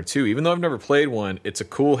Bogner too. Even though I've never played one, it's a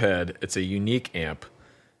cool head. It's a unique amp.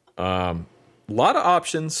 A lot of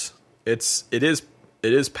options. It is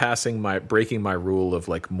breaking my rule of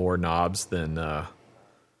like more knobs than.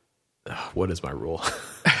 What is my rule?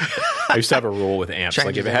 I used to have a rule with amps.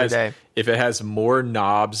 Like if it has more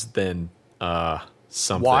knobs than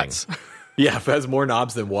something. Watts. Yeah, if it has more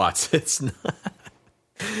knobs than watts, it's not.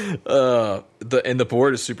 The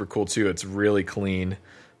board is super cool too. It's really clean.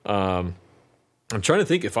 I'm trying to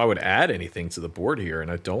think if I would add anything to the board here, and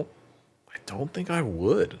I don't think I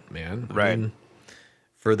would, man. Right. I mean,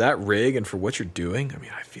 for that rig and for what you're doing, I mean,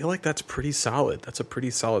 I feel like that's pretty solid. That's a pretty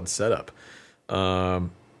solid setup.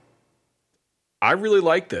 I really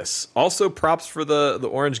like this. Also, props for the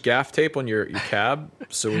orange gaff tape on your cab.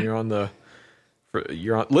 So when you're on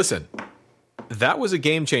listen, that was a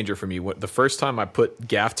game changer for me. The first time I put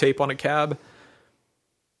gaff tape on a cab,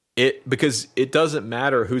 because it doesn't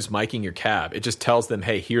matter who's miking your cab. It just tells them,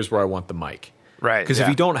 hey, here's where I want the mic. Right. Because if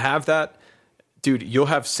you don't have that, dude, you'll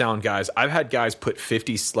have sound guys. I've had guys put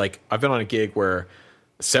 50, like I've been on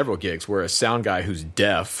several gigs where a sound guy who's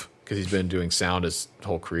deaf, because he's been doing sound his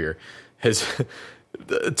whole career,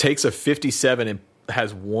 takes a 57 and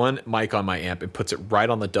has one mic on my amp and puts it right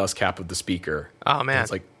on the dust cap of the speaker. Oh, man. And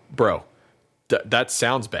it's like, bro, that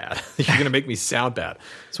sounds bad. You're going to make me sound bad.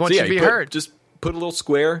 So once you be heard. Just put a little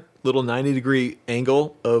square, little 90-degree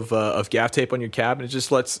angle of gaff tape on your cab, and it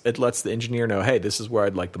just lets the engineer know, hey, this is where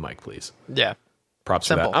I'd like the mic, please. Yeah. Props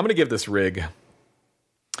for that. I'm going to give this rig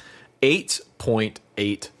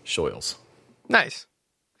 8.8 shoyles. Nice.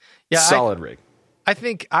 Yeah, solid rig. I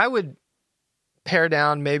think I would pare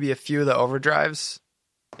down maybe a few of the overdrives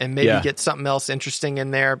and maybe get something else interesting in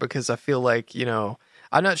there, because I feel like,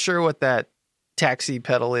 I'm not sure what that taxi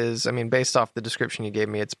pedal is. I mean, based off the description you gave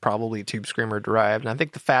me, it's probably Tube Screamer derived. And I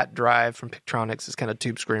think the Fat Drive from Pictronics is kind of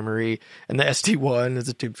Tube Screamery, and the ST1 is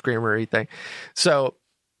a Tube Screamery thing. So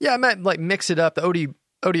yeah, I might like mix it up. The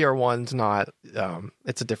ODR1's not,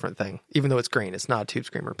 it's a different thing. Even though it's green, it's not a Tube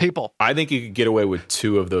Screamer. People. I think you could get away with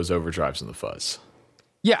 2 of those overdrives in the fuzz.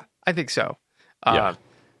 Yeah, I think so. Yeah.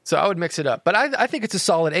 So I would mix it up. But I think it's a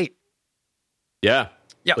solid 8. Yeah.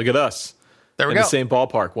 Yep. Look at us. There we in go. The same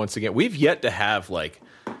ballpark once again. We've yet to have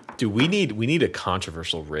dude, we need a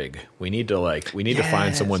controversial rig. We need to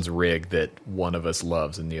find someone's rig that one of us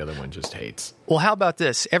loves and the other one just hates. Well, how about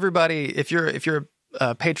this? Everybody, if you're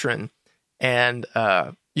a patron and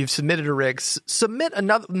you've submitted a rig,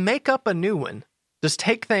 make up a new one. Just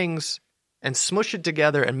take things and smush it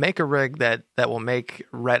together and make a rig that will make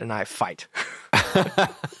Rhett and I fight.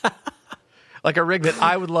 Like a rig that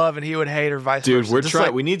I would love and he would hate, or vice versa. Dude, we're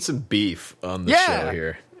trying. We need some beef on the show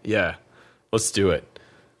here. Yeah, let's do it.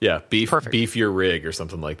 Yeah, beef your rig or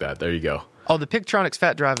something like that. There you go. Oh, the Pictronics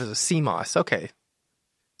Fat Drive is a CMOS. Okay,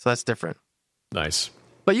 so that's different. Nice.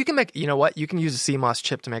 But you can make. You know what? You can use a CMOS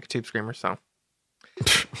chip to make a Tube Screamer. So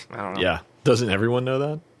I don't know. Yeah, doesn't everyone know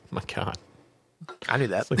that? My God. I knew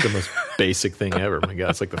that. It's like the most basic thing ever. My God,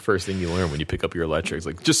 it's like the first thing you learn when you pick up your electrics.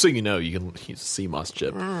 Like, just so you know, you can use a CMOS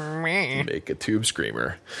chip to make a Tube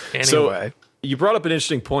Screamer. Anyway. So you brought up an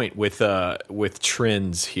interesting point with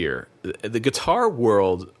trends here. The guitar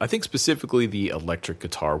world, I think specifically the electric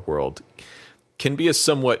guitar world, can be a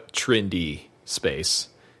somewhat trendy space.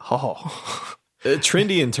 Oh.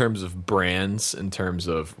 Trendy in terms of brands, in terms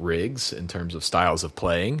of rigs, in terms of styles of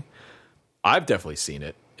playing. I've definitely seen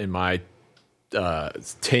it in my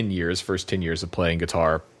first 10 years of playing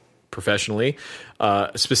guitar professionally,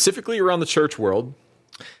 specifically around the church world.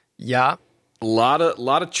 Yeah. A lot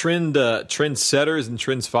of trend setters and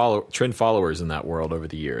trend followers in that world over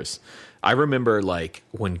the years. I remember like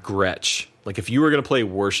when Gretsch, like if you were going to play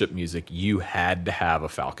worship music, you had to have a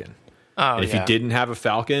Falcon. Oh, and if you didn't have a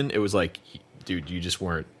Falcon, it was like, dude, you just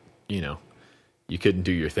weren't, you couldn't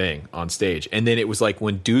do your thing on stage. And then it was like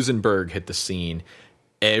when Duesenberg hit the scene,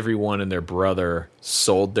 everyone and their brother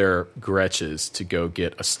sold their Gretches to go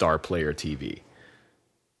get a Star Player TV.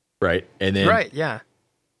 Right? And then right, yeah.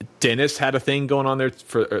 Dennis had a thing going on there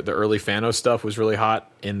for the early Fano stuff was really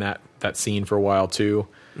hot in that scene for a while too.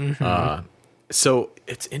 Mm-hmm. So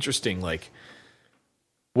it's interesting. Like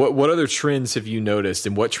what other trends have you noticed,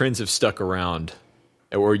 and what trends have stuck around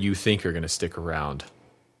or you think are going to stick around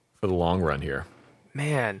for the long run here?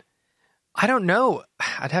 Man, I don't know.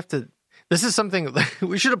 I'd have to, this is something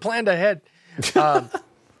we should have planned ahead. I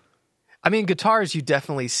mean, guitars, you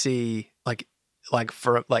definitely see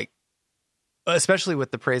especially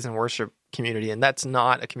with the praise and worship community. And that's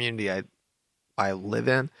not a community I live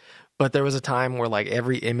in, but there was a time where like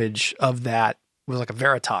every image of that was like a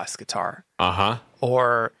Veritas guitar.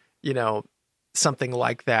 Or, something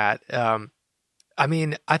like that. I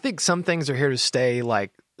mean, I think some things are here to stay,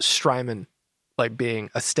 like Strymon, like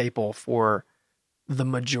being a staple for the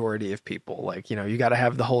majority of people. Like, you got to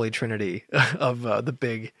have the Holy Trinity of the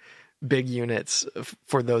big units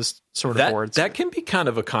for those sort of boards. That can be kind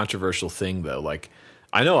of a controversial thing, though. Like,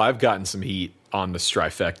 I know I've gotten some heat on the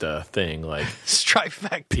Strifecta thing. Like,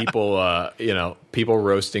 Strifecta. People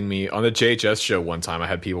roasting me. On the JHS show one time, I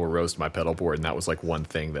had people roast my pedal board, and that was like one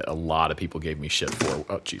thing that a lot of people gave me shit for.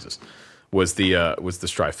 Oh, Jesus. Was the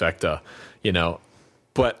Strifecta,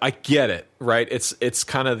 But I get it, right? It's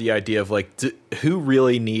kind of the idea of like, who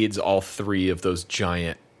really needs all three of those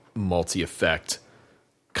giant multi-effect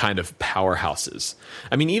kind of powerhouses?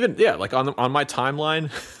 I mean, even like on my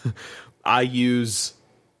timeline, I use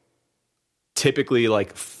typically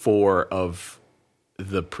like 4 of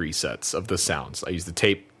the presets of the sounds. I use the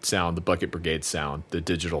tape sound, the Bucket Brigade sound, the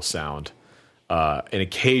digital sound, and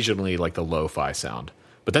occasionally like the lo-fi sound.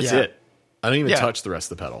 But that's it. I don't even touch the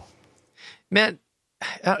rest of the pedal. Man,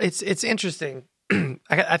 it's interesting.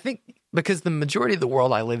 I think because the majority of the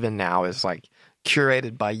world I live in now is like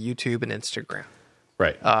curated by YouTube and Instagram.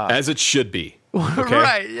 Right. As it should be. Okay?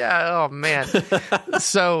 Right. Yeah. Oh, man.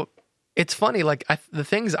 So it's funny. Like the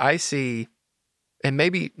things I see, and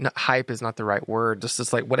maybe hype is not the right word,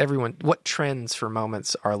 just like what trends for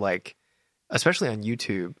moments are like, especially on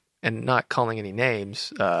YouTube, and not calling any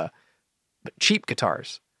names, but cheap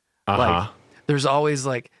guitars. Like there's always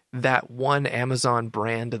like that one Amazon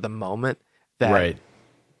brand of the moment that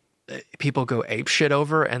people go ape shit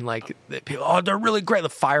over, and like people, oh, they're really great. The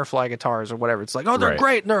Firefly guitars or whatever. It's like, oh, they're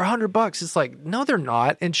great, and they're $100. It's like, no, they're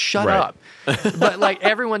not, and shut up. But like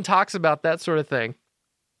everyone talks about that sort of thing.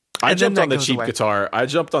 I jumped on the cheap guitar. I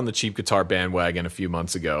jumped on the cheap guitar bandwagon a few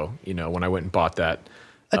months ago. You know, when I went and bought that.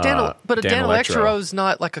 But a Danelectro is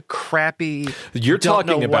not like a crappy. You're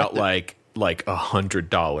talking about like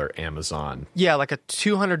 $100 Amazon. Yeah, like a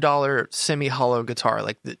 $200 semi-hollow guitar.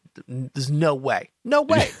 Like there's no way.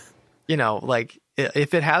 You know, like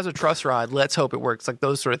if it has a truss rod, let's hope it works. Like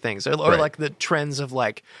those sort of things, or like the trends of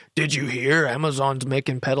like, did you hear Amazon's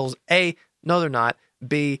making pedals? A, no, they're not.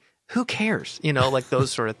 B, who cares? You know, like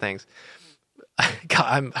those sort of things.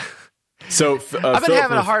 God, I've been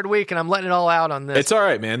having a hard week, and I'm letting it all out on this. It's all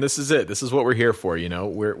right, man. This is it. This is what we're here for. You know,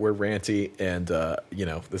 we're ranty, and you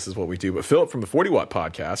know, this is what we do. But Philip from the 40 Watt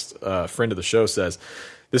podcast, friend of the show, says,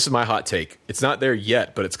 "This is my hot take. It's not there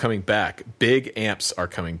yet, but it's coming back. Big amps are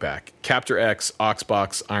coming back. Captor X,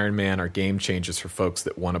 Auxbox, Iron Man are game changers for folks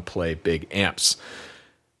that want to play big amps."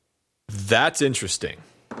 That's interesting.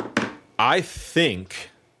 I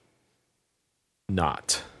think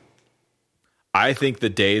not. I think the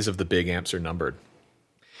days of the big amps are numbered.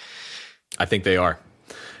 I think they are.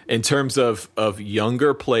 In terms of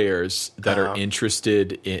younger players that are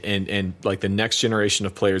interested in like the next generation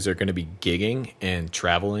of players that are going to be gigging and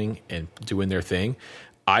traveling and doing their thing,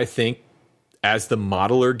 I think as the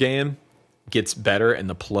modeler game gets better and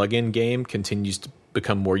the plug-in game continues to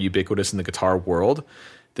become more ubiquitous in the guitar world,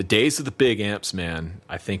 the days of the big amps, man,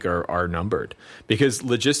 I think are numbered. Because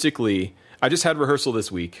logistically, I just had rehearsal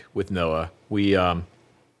this week with Noah. We're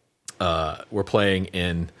playing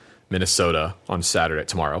in Minnesota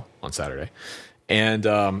tomorrow on Saturday. And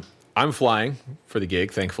I'm flying for the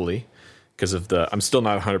gig, thankfully, because I'm still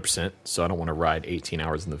not 100%, so I don't want to ride 18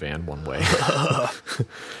 hours in the van one way.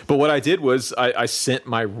 But what I did was I sent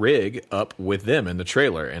my rig up with them in the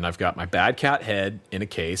trailer, and I've got my Bad Cat head in a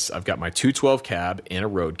case, I've got my 212 cab in a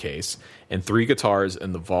road case, and 3 guitars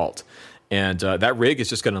in the vault. And that rig is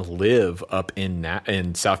just going to live up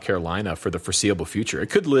in South Carolina for the foreseeable future. It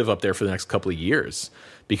could live up there for the next couple of years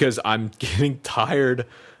because I'm getting tired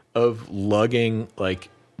of lugging like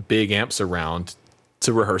big amps around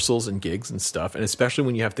to rehearsals and gigs and stuff. And especially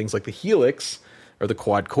when you have things like the Helix or the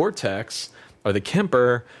Quad Cortex or the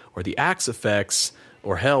Kemper or the Axe Effects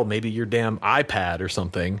or hell, maybe your damn iPad or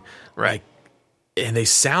something. Right. And they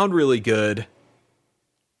sound really good.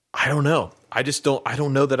 I don't know. I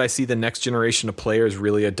don't know that I see the next generation of players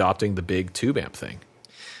really adopting the big tube amp thing.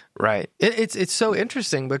 Right. It's so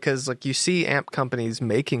interesting because like you see amp companies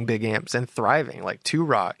making big amps and thriving. Like Two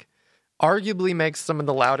Rock arguably makes some of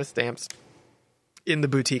the loudest amps in the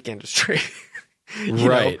boutique industry.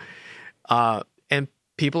 Right. And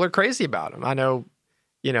people are crazy about them. I know,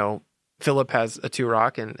 you know, Philip has a Two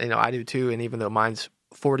Rock, and you know I do too. And even though mine's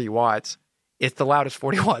 40 watts, it's the loudest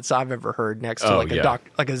 40 watts I've ever heard next to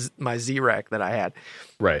my Z-Rec that I had.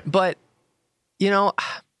 Right. But, you know,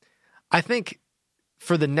 I think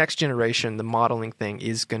for the next generation, the modeling thing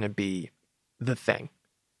is going to be the thing.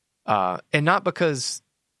 And not because,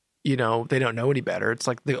 you know, they don't know any better. It's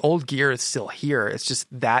like the old gear is still here. It's just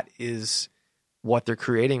that is what they're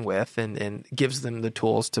creating with and gives them the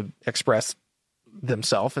tools to express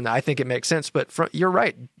themselves. And I think it makes sense. But you're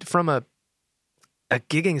right. From a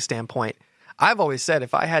gigging standpoint, I've always said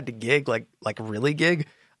if I had to gig, like really gig,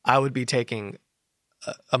 I would be taking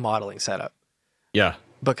a modeling setup. Yeah.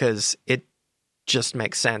 Because it just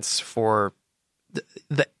makes sense for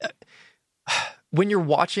the when you're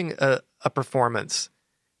watching a performance,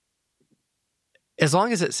 as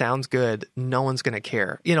long as it sounds good, no one's going to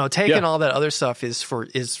care. You know, taking all that other stuff is for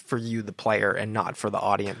you, the player, and not for the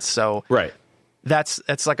audience. So right.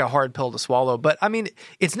 That's like a hard pill to swallow. But I mean,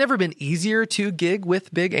 it's never been easier to gig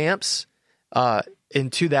with big amps.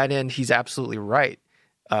 And to that end, he's absolutely right.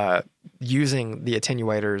 Using the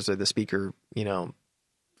attenuators or the speaker, you know,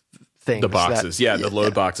 things. The boxes, the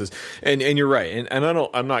load boxes, and you're right, and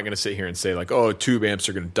I'm not going to sit here and say like, oh, tube amps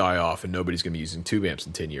are going to die off and nobody's going to be using tube amps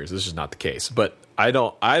in 10 years. This is not the case. But I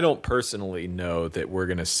don't personally know that we're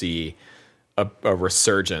going to see a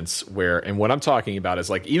resurgence where, and what I'm talking about is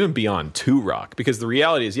like even beyond 2-Rock, because the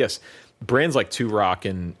reality is, yes, brands like 2-Rock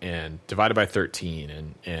and Divided by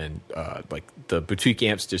 13 and like the Boutique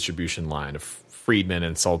Amps distribution line of Friedman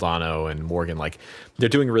and Soldano and Morgan, like they're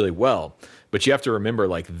doing really well. But you have to remember,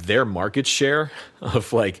 like, their market share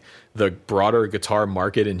of like the broader guitar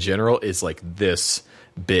market in general is like this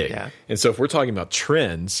big. Yeah. And so if we're talking about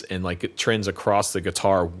trends and like trends across the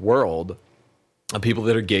guitar world, people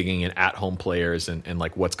that are gigging and at-home players and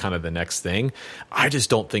like what's kind of the next thing, I just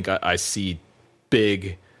don't think I see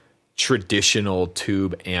big traditional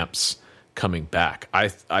tube amps coming back. I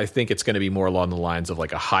think it's going to be more along the lines of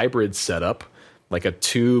like a hybrid setup, like a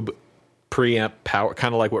tube preamp power,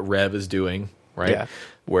 kind of like what Rev is doing, right? Yeah.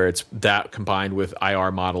 Where it's that combined with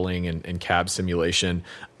IR modeling and cab simulation,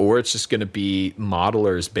 or it's just going to be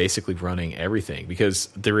modelers basically running everything. Because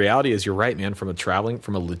the reality is, you're right, man, from a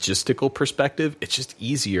logistical perspective, it's just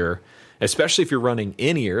easier, especially if you're running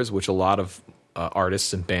in-ears, which a lot of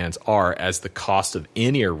artists and bands are, as the cost of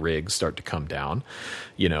in-ear rigs start to come down.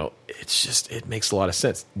 You know, it makes a lot of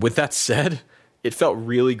sense. With that said, it felt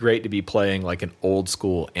really great to be playing like an old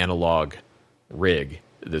school analog rig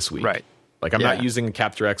this week. Right. Like I'm not using a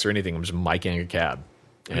Capture X or anything. I'm just micing a cab,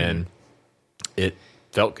 and it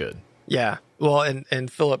felt good. Yeah. Well,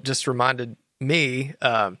 and Philip just reminded me,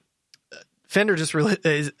 Fender just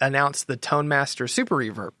announced the Tone Master Super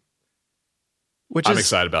Reverb, I'm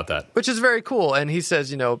excited about that. Which is very cool. And he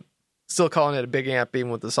says, still calling it a big amp even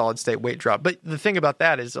with the solid state weight drop. But the thing about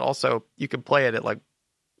that is also you can play it at like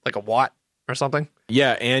a watt or something.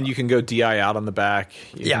 Yeah, and you can go DI out on the back.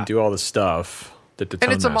 You can do all the stuff that the Tone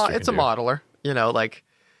Master can do. It's a modeler,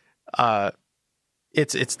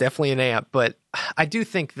 it's definitely an amp, but I do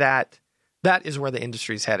think that is where the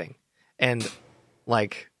industry's heading. And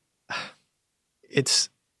like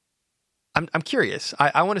I'm curious.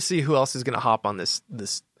 I want to see who else is going to hop on this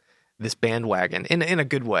bandwagon in a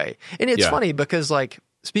good way. And it's funny because, like,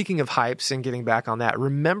 speaking of hypes and getting back on that,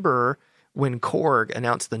 remember when Korg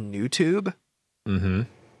announced the new tube? Mm-hmm.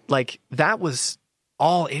 Like, that was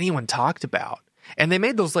all anyone talked about. And they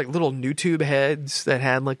made those like little new tube heads that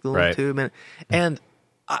had like the little tube and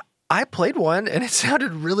I played one and it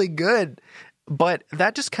sounded really good, but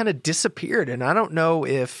that just kind of disappeared. And I don't know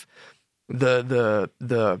if the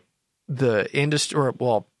industry, or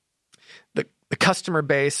well, the customer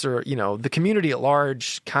base, or the community at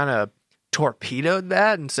large kind of torpedoed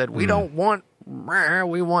that and said we don't want,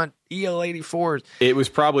 we want EL84s. It was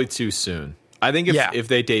probably too soon. I think if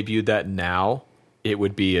they debuted that now, it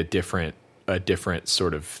would be a different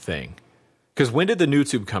sort of thing. Because when did the new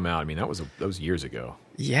tube come out? I mean, that was years ago.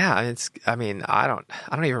 Yeah, I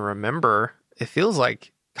don't even remember. It feels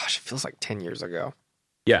like 10 years ago.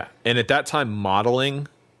 Yeah, and at that time, modeling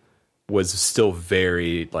was still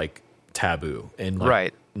very like taboo and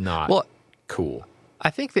like not cool. I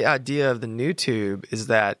think the idea of the new tube is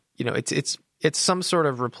that it's some sort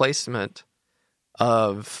of replacement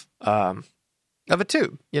of a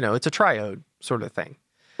tube. It's a triode sort of thing.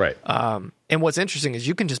 Right. And what's interesting is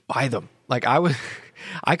you can just buy them. Like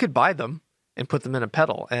I could buy them and put them in a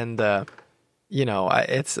pedal, and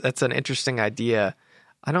it's an interesting idea.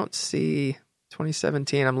 I don't see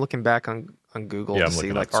 2017. I'm looking back on Google to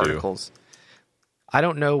see like articles. Too. I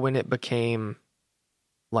don't know when it became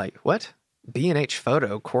like what B&H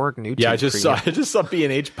Photo Korg new. Yeah, I just saw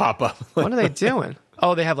B&H pop up. What are they doing?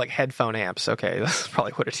 Oh, they have like headphone amps. Okay, that's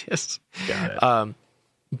probably what it is. Got it.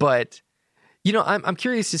 But I'm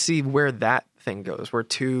curious to see where that thing goes, where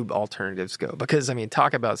tube alternatives go. Because, I mean,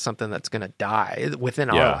 talk about something that's going to die within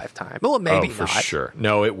our lifetime. Well, maybe not. For sure.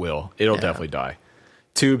 No, it will. It'll definitely die.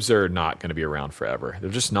 Tubes are not going to be around forever.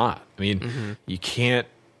 They're just not. I mean, you can't,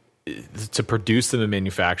 to produce them and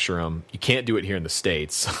manufacture them, you can't do it here in the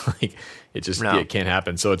States. Like, it can't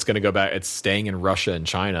happen. So it's going to go back. It's staying in Russia and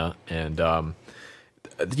China. And,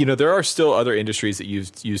 there are still other industries that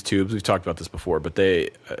use tubes. We've talked about this before, but they're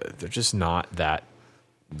just not that.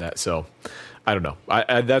 So I don't know.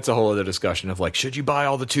 That's a whole other discussion of like, should you buy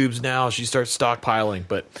all the tubes now? Should you start stockpiling?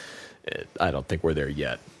 But I don't think we're there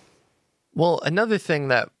yet. Well, another thing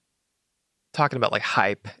that talking about like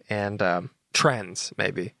hype and trends,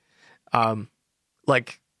 maybe,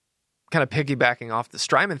 like kind of piggybacking off the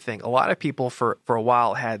Strymon thing. A lot of people for a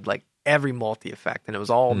while had like every multi effect, and it was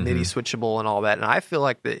all MIDI switchable and all that. And I feel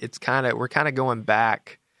like that we're kind of going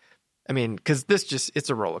back. I mean, because it's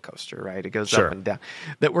a roller coaster, right? It goes up and down.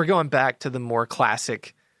 That we're going back to the more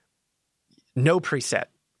classic, no preset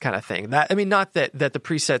kind of thing. That, I mean, not that the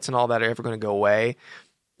presets and all that are ever going to go away,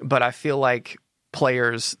 but I feel like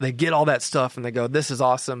players, they get all that stuff and they go, this is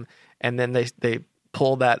awesome. And then they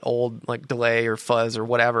pull that old like delay or fuzz or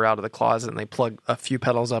whatever out of the closet and they plug a few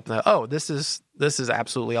pedals up and they, oh, this is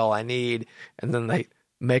absolutely all I need. And then they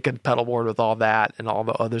make a pedal board with all that and all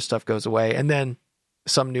the other stuff goes away. And then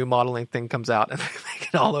some new modeling thing comes out and they make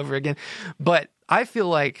it all over again. But I feel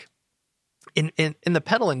like in the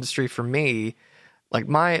pedal industry, for me, like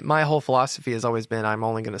my whole philosophy has always been, I'm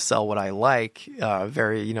only going to sell what I like.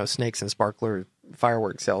 Very, snakes and sparkler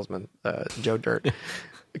fireworks salesman, Joe Dirt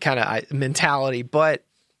kind of mentality. But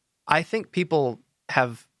I think people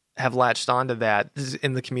have latched onto that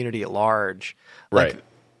in the community at large. Right.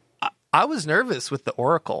 Like, I was nervous with the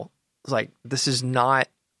Oracle. It's like, this is not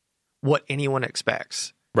what anyone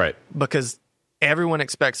expects. Right. Because everyone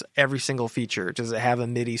expects every single feature. Does it have a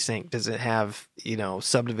MIDI sync? Does it have,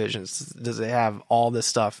 subdivisions? Does it have all this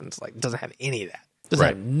stuff? And it's like, it doesn't have any of that. It doesn't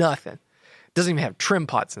have nothing. It doesn't even have trim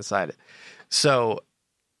pots inside it. So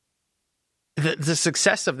the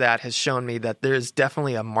success of that has shown me that there is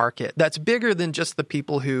definitely a market that's bigger than just the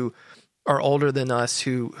people who are older than us,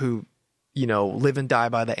 who live and die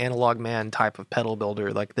by the analog man type of pedal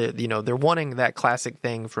builder. Like they're wanting that classic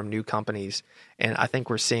thing from new companies. And I think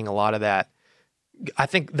we're seeing a lot of that. I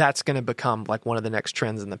think that's going to become like one of the next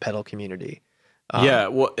trends in the pedal community. Yeah,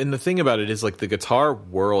 well, and the thing about it is like the guitar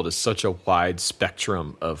world is such a wide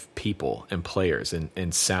spectrum of people and players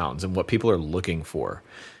and sounds and what people are looking for.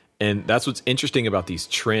 And that's what's interesting about these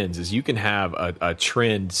trends is you can have a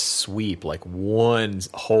trend sweep like one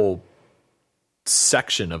whole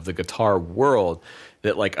section of the guitar world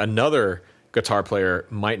that like another guitar player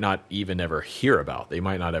might not even ever hear about. They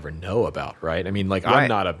might not ever know about, right? I mean, like I'm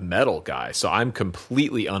not a metal guy, so I'm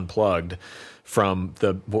completely unplugged from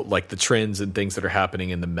the trends and things that are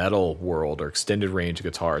happening in the metal world or extended range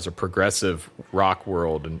guitars or progressive rock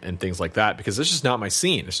world and things like that, because it's just not my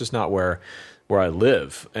scene. It's just not where I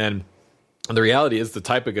live. And the reality is the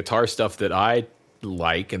type of guitar stuff that I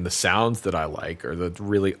like and the sounds that I like are the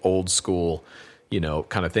really old school,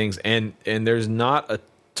 kind of things. And there's not a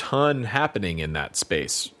ton happening in that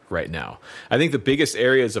space right now. I think the biggest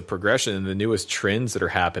areas of progression and the newest trends that are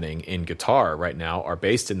happening in guitar right now are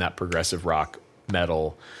based in that progressive rock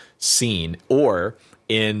metal scene or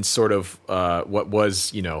in sort of what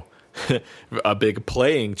was, a big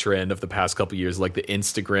playing trend of the past couple of years, like the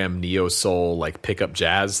Instagram neo soul, like pickup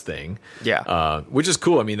jazz thing. Yeah. Which is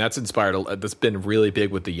cool. I mean, that's that's been really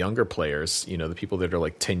big with the younger players, the people that are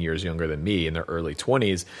like 10 years younger than me in their early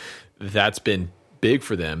 20s. That's been big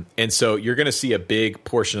for them. And so you're going to see a big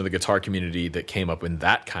portion of the guitar community that came up in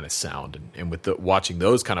that kind of sound and with watching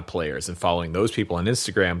those kind of players and following those people on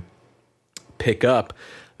Instagram pick up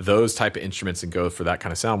those type of instruments and go for that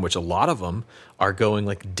kind of sound, which a lot of them are going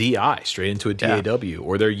like DI straight into a DAW,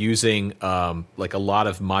 or they're using like a lot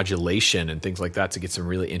of modulation and things like that to get some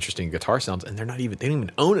really interesting guitar sounds. And they don't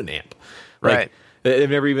even own an amp. Right. They've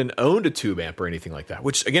never even owned a tube amp or anything like that,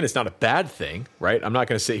 which again, it's not a bad thing, right? I'm not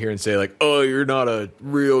going to sit here and say like, oh, you're not a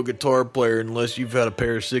real guitar player unless you've had a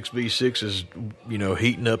pair of 6V6s,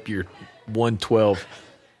 heating up your 112. I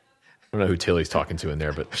don't know who Tilly's talking to in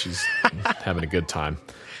there, but she's having a good time.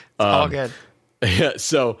 All good. Yeah.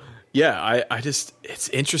 So yeah, I just, it's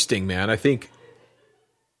interesting, man. I think,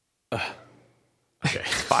 okay,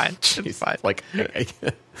 fine. It's fine. Like,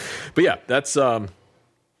 but yeah, that's, now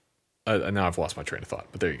I've lost my train of thought,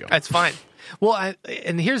 but there you go. That's fine. Well,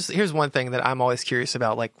 and here's one thing that I'm always curious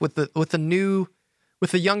about, like with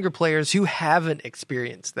the younger players who haven't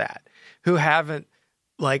experienced that, who haven't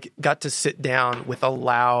like got to sit down with a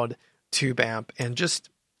loud tube amp and just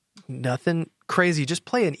nothing crazy, just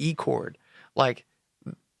play an E chord like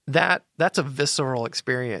that. That's a visceral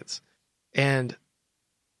experience. And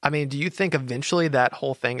I mean, do you think eventually that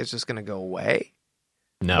whole thing is just going to go away?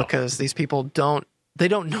 No, because these people don't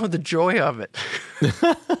know the joy of it.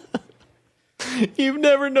 You've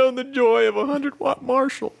never known the joy of a 100-watt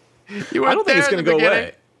Marshall. I don't think it's going to go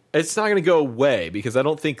away. It's not going to go away because I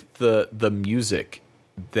don't think the music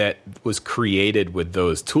that was created with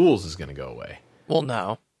those tools is going to go away. Well,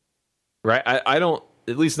 no. Right? I don't,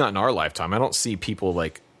 at least not in our lifetime, I don't see people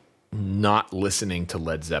like not listening to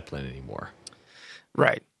Led Zeppelin anymore.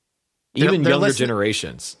 Right. Even younger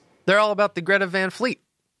generations. They're all about the Greta Van Fleet.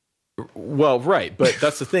 Well, right, but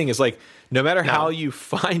that's the thing is like no matter how you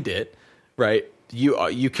find it, right?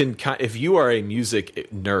 You can, if you are a music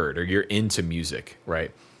nerd or you're into music,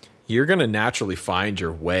 right? You're going to naturally find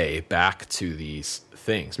your way back to these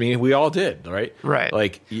things. I mean, we all did, right? Right.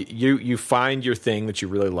 Like you find your thing that you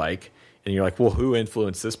really like, and you're like, well, who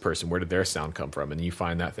influenced this person? Where did their sound come from? And you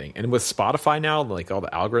find that thing. And with Spotify now, like all the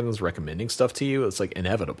algorithms recommending stuff to you, it's like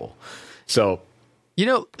inevitable. So,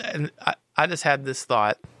 and I just had this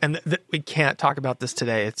thought, and we can't talk about this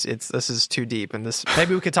today. This is too deep, and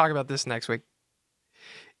maybe we could talk about this next week.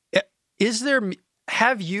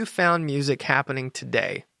 Have you found music happening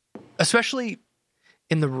today, especially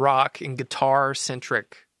in the rock and guitar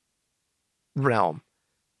centric realm,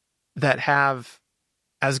 that have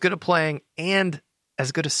as good a playing and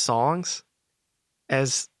as good as songs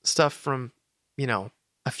as stuff from,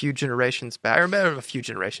 a few generations back, or a few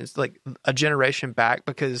generations, like a generation back?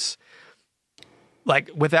 Because,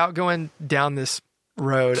 like, without going down this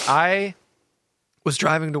road, I was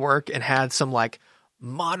driving to work and had some like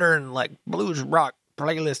modern, like blues rock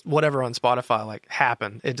playlist, whatever, on Spotify, like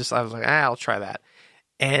happen. I was like, I'll try that.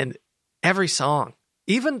 And every song,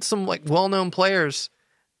 even some like well-known players,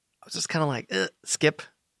 I was just kind of like, skip.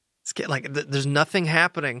 Like there's nothing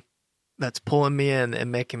happening that's pulling me in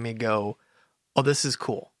and making me go, oh, this is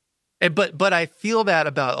cool. But I feel that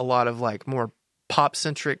about a lot of like more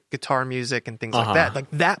pop-centric guitar music and things like that. Like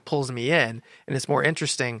that pulls me in and it's more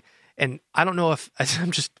interesting. And I don't know if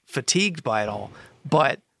I'm just fatigued by it all,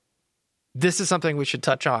 but this is something we should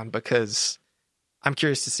touch on because I'm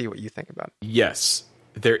curious to see what you think about it. Yes,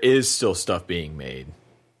 there is still stuff being made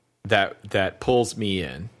that pulls me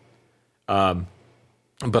in.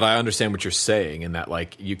 But I understand what you're saying, in that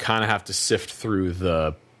like you kind of have to sift through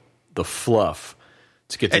the fluff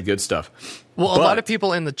to get to the good stuff. Well, a lot of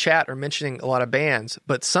people in the chat are mentioning a lot of bands,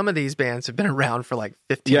 but some of these bands have been around for like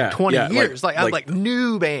 15, 20 years. Like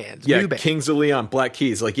new bands. Yeah, new bands. Kings of Leon, Black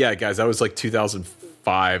Keys. Like, yeah, guys, that was like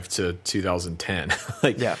 2005 to 2010.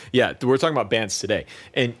 We're talking about bands today.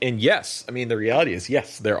 And yes, I mean, the reality is,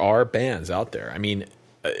 yes, there are bands out there. I mean,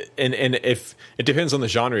 and if it depends on the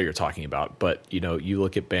genre you're talking about, but you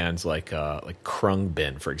look at bands like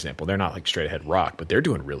Krungbin, for example. They're not like straight ahead rock, but they're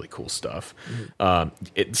doing really cool stuff.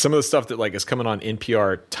 Mm-hmm. Some of the stuff that like is coming on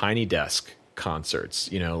NPR Tiny Desk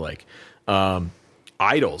concerts, like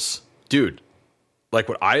Idols, dude. Like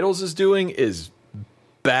what Idols is doing is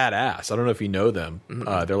badass. I don't know if you know them.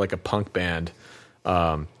 Mm-hmm. They're like a punk band.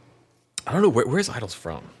 I don't know where's Idols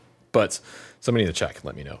from, but somebody in the chat can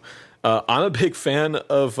let me know. I'm a big fan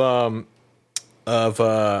of oh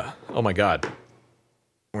my god, I'm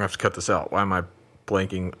gonna have to cut this out. Why am I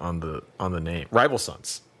blanking on the name? Rival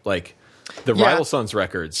Sons. Like the Rival Sons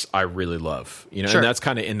records, I really love. Sure. And that's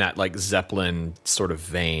kind of in that like Zeppelin sort of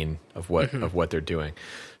vein of what they're doing.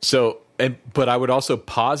 So, but I would also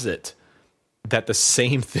posit that the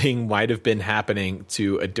same thing might have been happening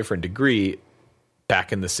to a different degree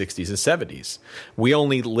back in the 60s and 70s. We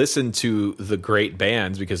only listened to the great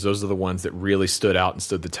bands because those are the ones that really stood out and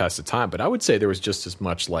stood the test of time. But I would say there was just as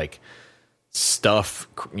much like stuff,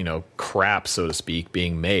 crap, so to speak,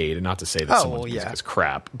 being made. And not to say that someone's music is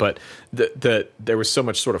crap, but there was so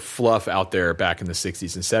much sort of fluff out there back in the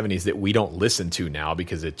 60s and 70s that we don't listen to now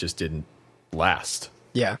because it just didn't last.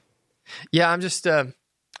 Yeah. Yeah. I'm just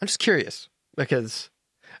curious because,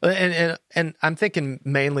 and I'm thinking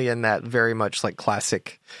mainly in that very much like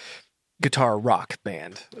classic guitar rock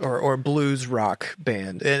band or blues rock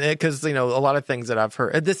band, and because a lot of things that I've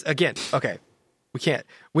heard. This again, okay,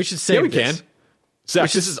 we should say we can. Zach,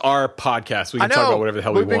 this is our podcast. We can talk about whatever the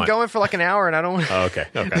hell we want. We've been going for like an hour, and I don't. Oh, okay.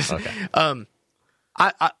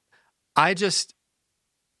 I just,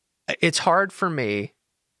 it's hard for me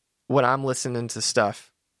when I'm listening to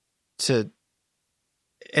stuff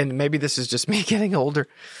and maybe this is just me getting older,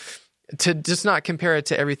 to just not compare it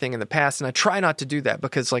to everything in the past. And I try not to do that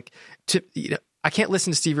because I can't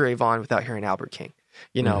listen to Stevie Ray Vaughan without hearing Albert King,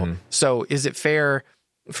 Mm-hmm. So is it fair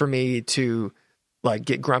for me to like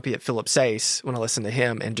get grumpy at Philip Sayce when I listen to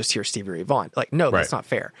him and just hear Stevie Ray Vaughan? Like, no, that's not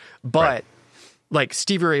fair. But like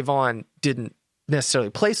Stevie Ray Vaughan didn't necessarily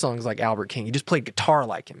play songs like Albert King. He just played guitar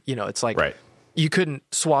like him. It's like, you couldn't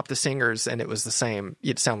swap the singers and it was the same.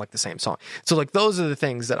 It'd sound like the same song. So like, those are the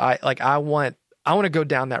things that I want to go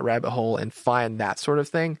down that rabbit hole and find that sort of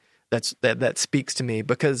thing that speaks to me,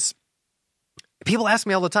 because people ask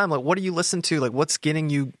me all the time, like, what do you listen to? Like, what's getting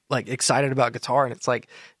you like excited about guitar? And it's like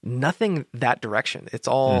nothing that direction. It's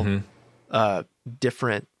all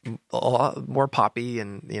different, a lot more poppy,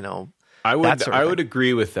 and I would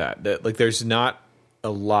agree with that like there's not a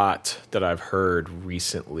lot that I've heard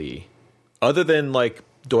recently other than like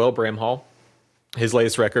Doyle Bramhall, his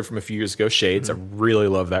latest record from a few years ago, Shades. Mm-hmm. I really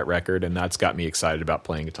love that record, and that's got me excited about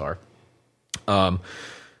playing guitar.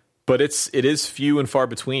 But it is few and far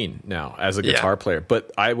between now as a guitar player.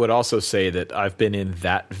 But I would also say that I've been in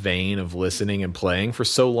that vein of listening and playing for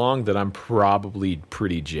so long that I'm probably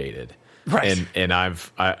pretty jaded. Right. And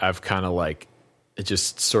I've kind of like it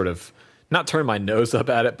just sort of not turned my nose up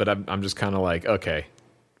at it, but I'm just kind of like, okay,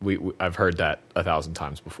 I've heard that 1,000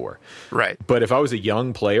 times before. Right. But if I was a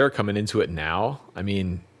young player coming into it now, I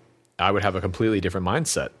mean, I would have a completely different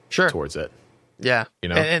mindset towards it. Yeah. You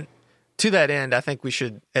know? And to that end, I think we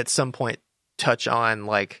should at some point touch on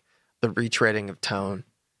like the retreading of tone,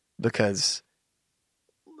 because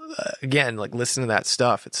again, like listening to that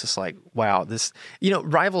stuff, it's just like, wow, this,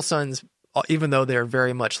 Rival Sons, even though they're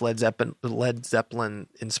very much Led Zeppelin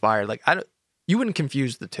inspired, like you wouldn't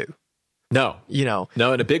confuse the two. No, no.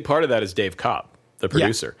 And a big part of that is Dave Cobb, the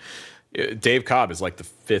producer. Yeah. Dave Cobb is like the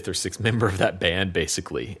 5th or 6th member of that band,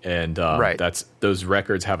 basically. And those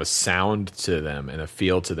records have a sound to them and a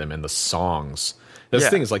feel to them, and the songs. That's the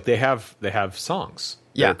thing is like they have songs.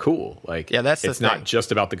 Yeah, they're cool. Like, it's not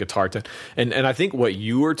just about the guitar tone. And I think what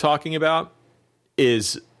you were talking about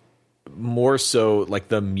is more so like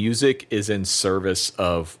the music is in service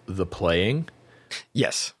of the playing.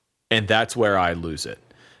 Yes, and that's where I lose it.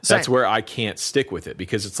 That's where I can't stick with it,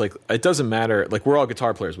 because it's like, it doesn't matter. Like, we're all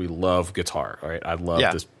guitar players. We love guitar, right? I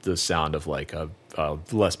love the sound of like a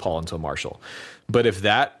Les Paul into a Marshall. But if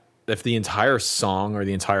the entire song or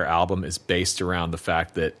the entire album is based around the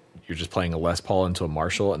fact that you're just playing a Les Paul into a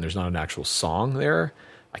Marshall and there's not an actual song there,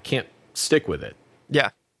 I can't stick with it. Yeah.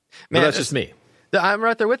 Man, but that's just me. I'm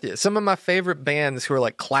right there with you. Some of my favorite bands who are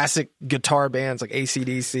like classic guitar bands, like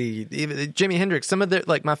AC/DC, even Jimi Hendrix, some of the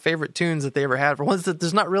like my favorite tunes that they ever had, for ones that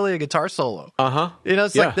there's not really a guitar solo.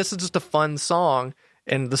 It's like, this is just a fun song,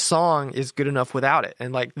 and the song is good enough without it.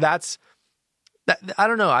 And like that, I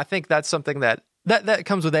don't know. I think that's something that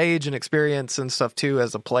comes with age and experience and stuff too,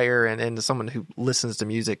 as a player and as someone who listens to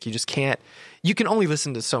music. You just can't. You can only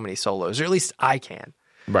listen to so many solos, or at least I can.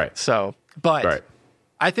 Right. So, but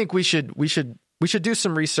I think we should do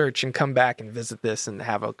some research and come back and visit this and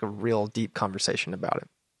have a real deep conversation about it.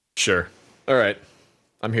 Sure. All right.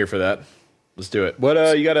 I'm here for that. Let's do it.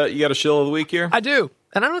 What you got a shill of the week here? I do.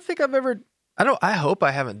 And I don't think I've ever I hope I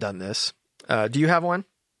haven't done this. Do you have one?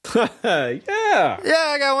 Yeah,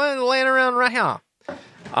 I got one laying around right here.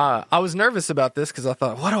 I was nervous about this because I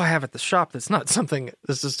thought, what do I have at the shop that's not something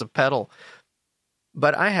that's just a pedal?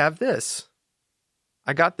 But I have this.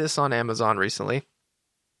 I got this on Amazon recently.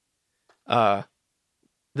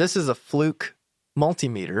 This is a Fluke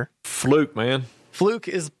multimeter. Fluke, man. Fluke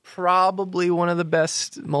is probably one of the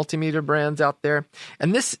best multimeter brands out there.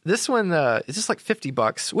 And this one is just like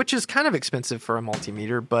 $50, which is kind of expensive for a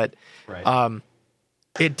multimeter, but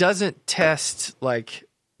it doesn't test, like,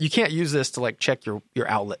 you can't use this to like check your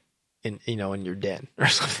outlet in your den or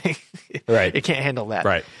something. Right. It can't handle that.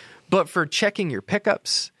 Right. But for checking your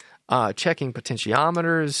pickups, checking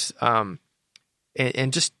potentiometers,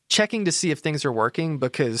 and just checking to see if things are working,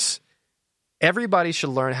 because everybody should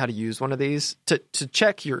learn how to use one of these to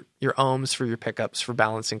check your ohms for your pickups, for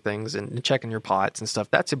balancing things and checking your pots and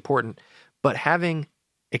stuff. That's important. But having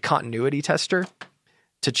a continuity tester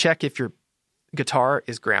to check if your guitar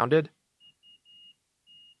is grounded,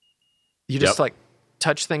 you just like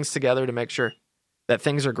touch things together to make sure that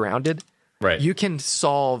things are grounded. Right. You can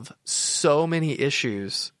solve so many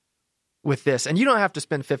issues with this, and you don't have to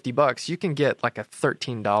spend $50. You can get like a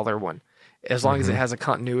 $13 one, as long as it has a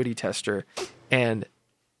continuity tester. And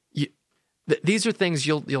these are things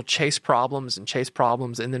you'll chase problems,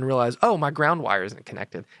 and then realize, oh, my ground wire isn't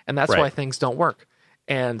connected, and that's why things don't work.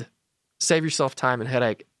 And save yourself time and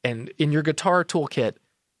headache. And in your guitar toolkit,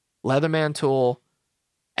 Leatherman tool,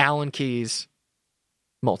 Allen keys,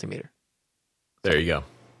 multimeter. There you go.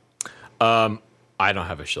 I don't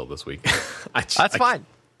have a shill this week. That's fine.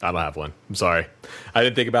 I don't have one. I'm sorry. I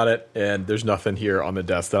didn't think about it, and there's nothing here on the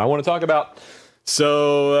desk that I want to talk about.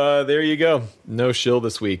 So there you go. No shill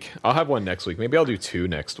this week. I'll have one next week. Maybe I'll do 2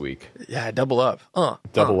 next week. Yeah, double up.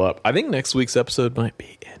 Double up. I think next week's episode might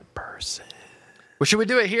be in person. Well, should we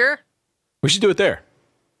do it here? We should do it there.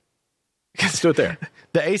 Let's do it there.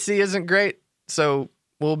 The AC isn't great, so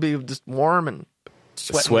we'll be just warm and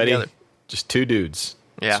sweaty together. Just 2 dudes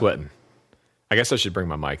sweating. I guess I should bring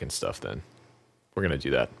my mic and stuff then. We're going to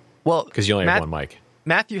do that. Well, because you only have one mic.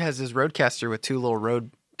 Matthew has his Rodecaster with 2 little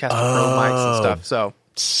Rodecaster Pro mics and stuff. So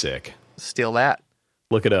sick. Steal that.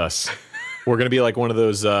 Look at us. We're going to be like one of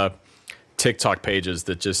those TikTok pages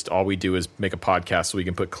that just all we do is make a podcast so we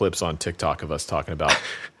can put clips on TikTok of us talking about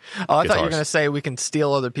I thought you were going to say we can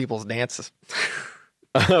steal other people's dances.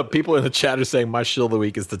 People in the chat are saying my shill of the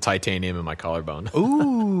week is the titanium in my collarbone.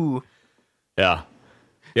 Ooh. Yeah.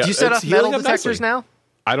 Did you set up metal detectors now?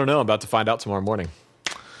 I don't know. I'm about to find out tomorrow morning.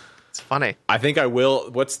 funny. I think I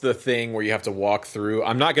will. What's the thing where you have to walk through?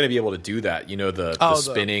 I'm not going to be able to do that. You know, the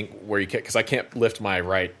spinning where you can't, because I can't lift my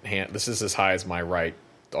right hand. This is as high as my right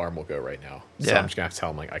arm will go right now. So I'm just going to have to tell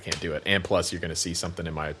him, like, I can't do it. And plus, you're going to see something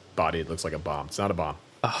in my body that looks like a bomb. It's not a bomb.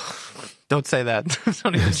 Oh, don't say that.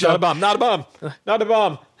 Don't even It's not a bomb. Not a bomb. Not a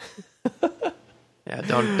bomb. Yeah,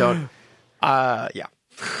 don't. Yeah.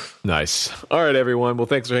 Nice. All right, everyone. Well,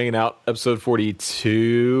 thanks for hanging out. Episode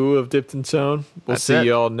 42 of Dipped in Tone. We'll see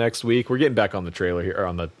y'all next week. We're getting back on the trailer here, or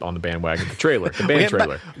on the bandwagon. The trailer. The band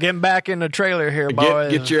trailer. Getting back in the trailer here,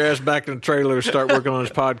 boys. Get your ass back in the trailer and start working on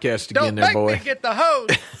this podcast again, Don't there, boy. make me get the hose.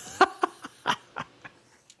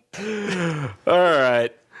 All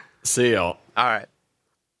right. See y'all. All right.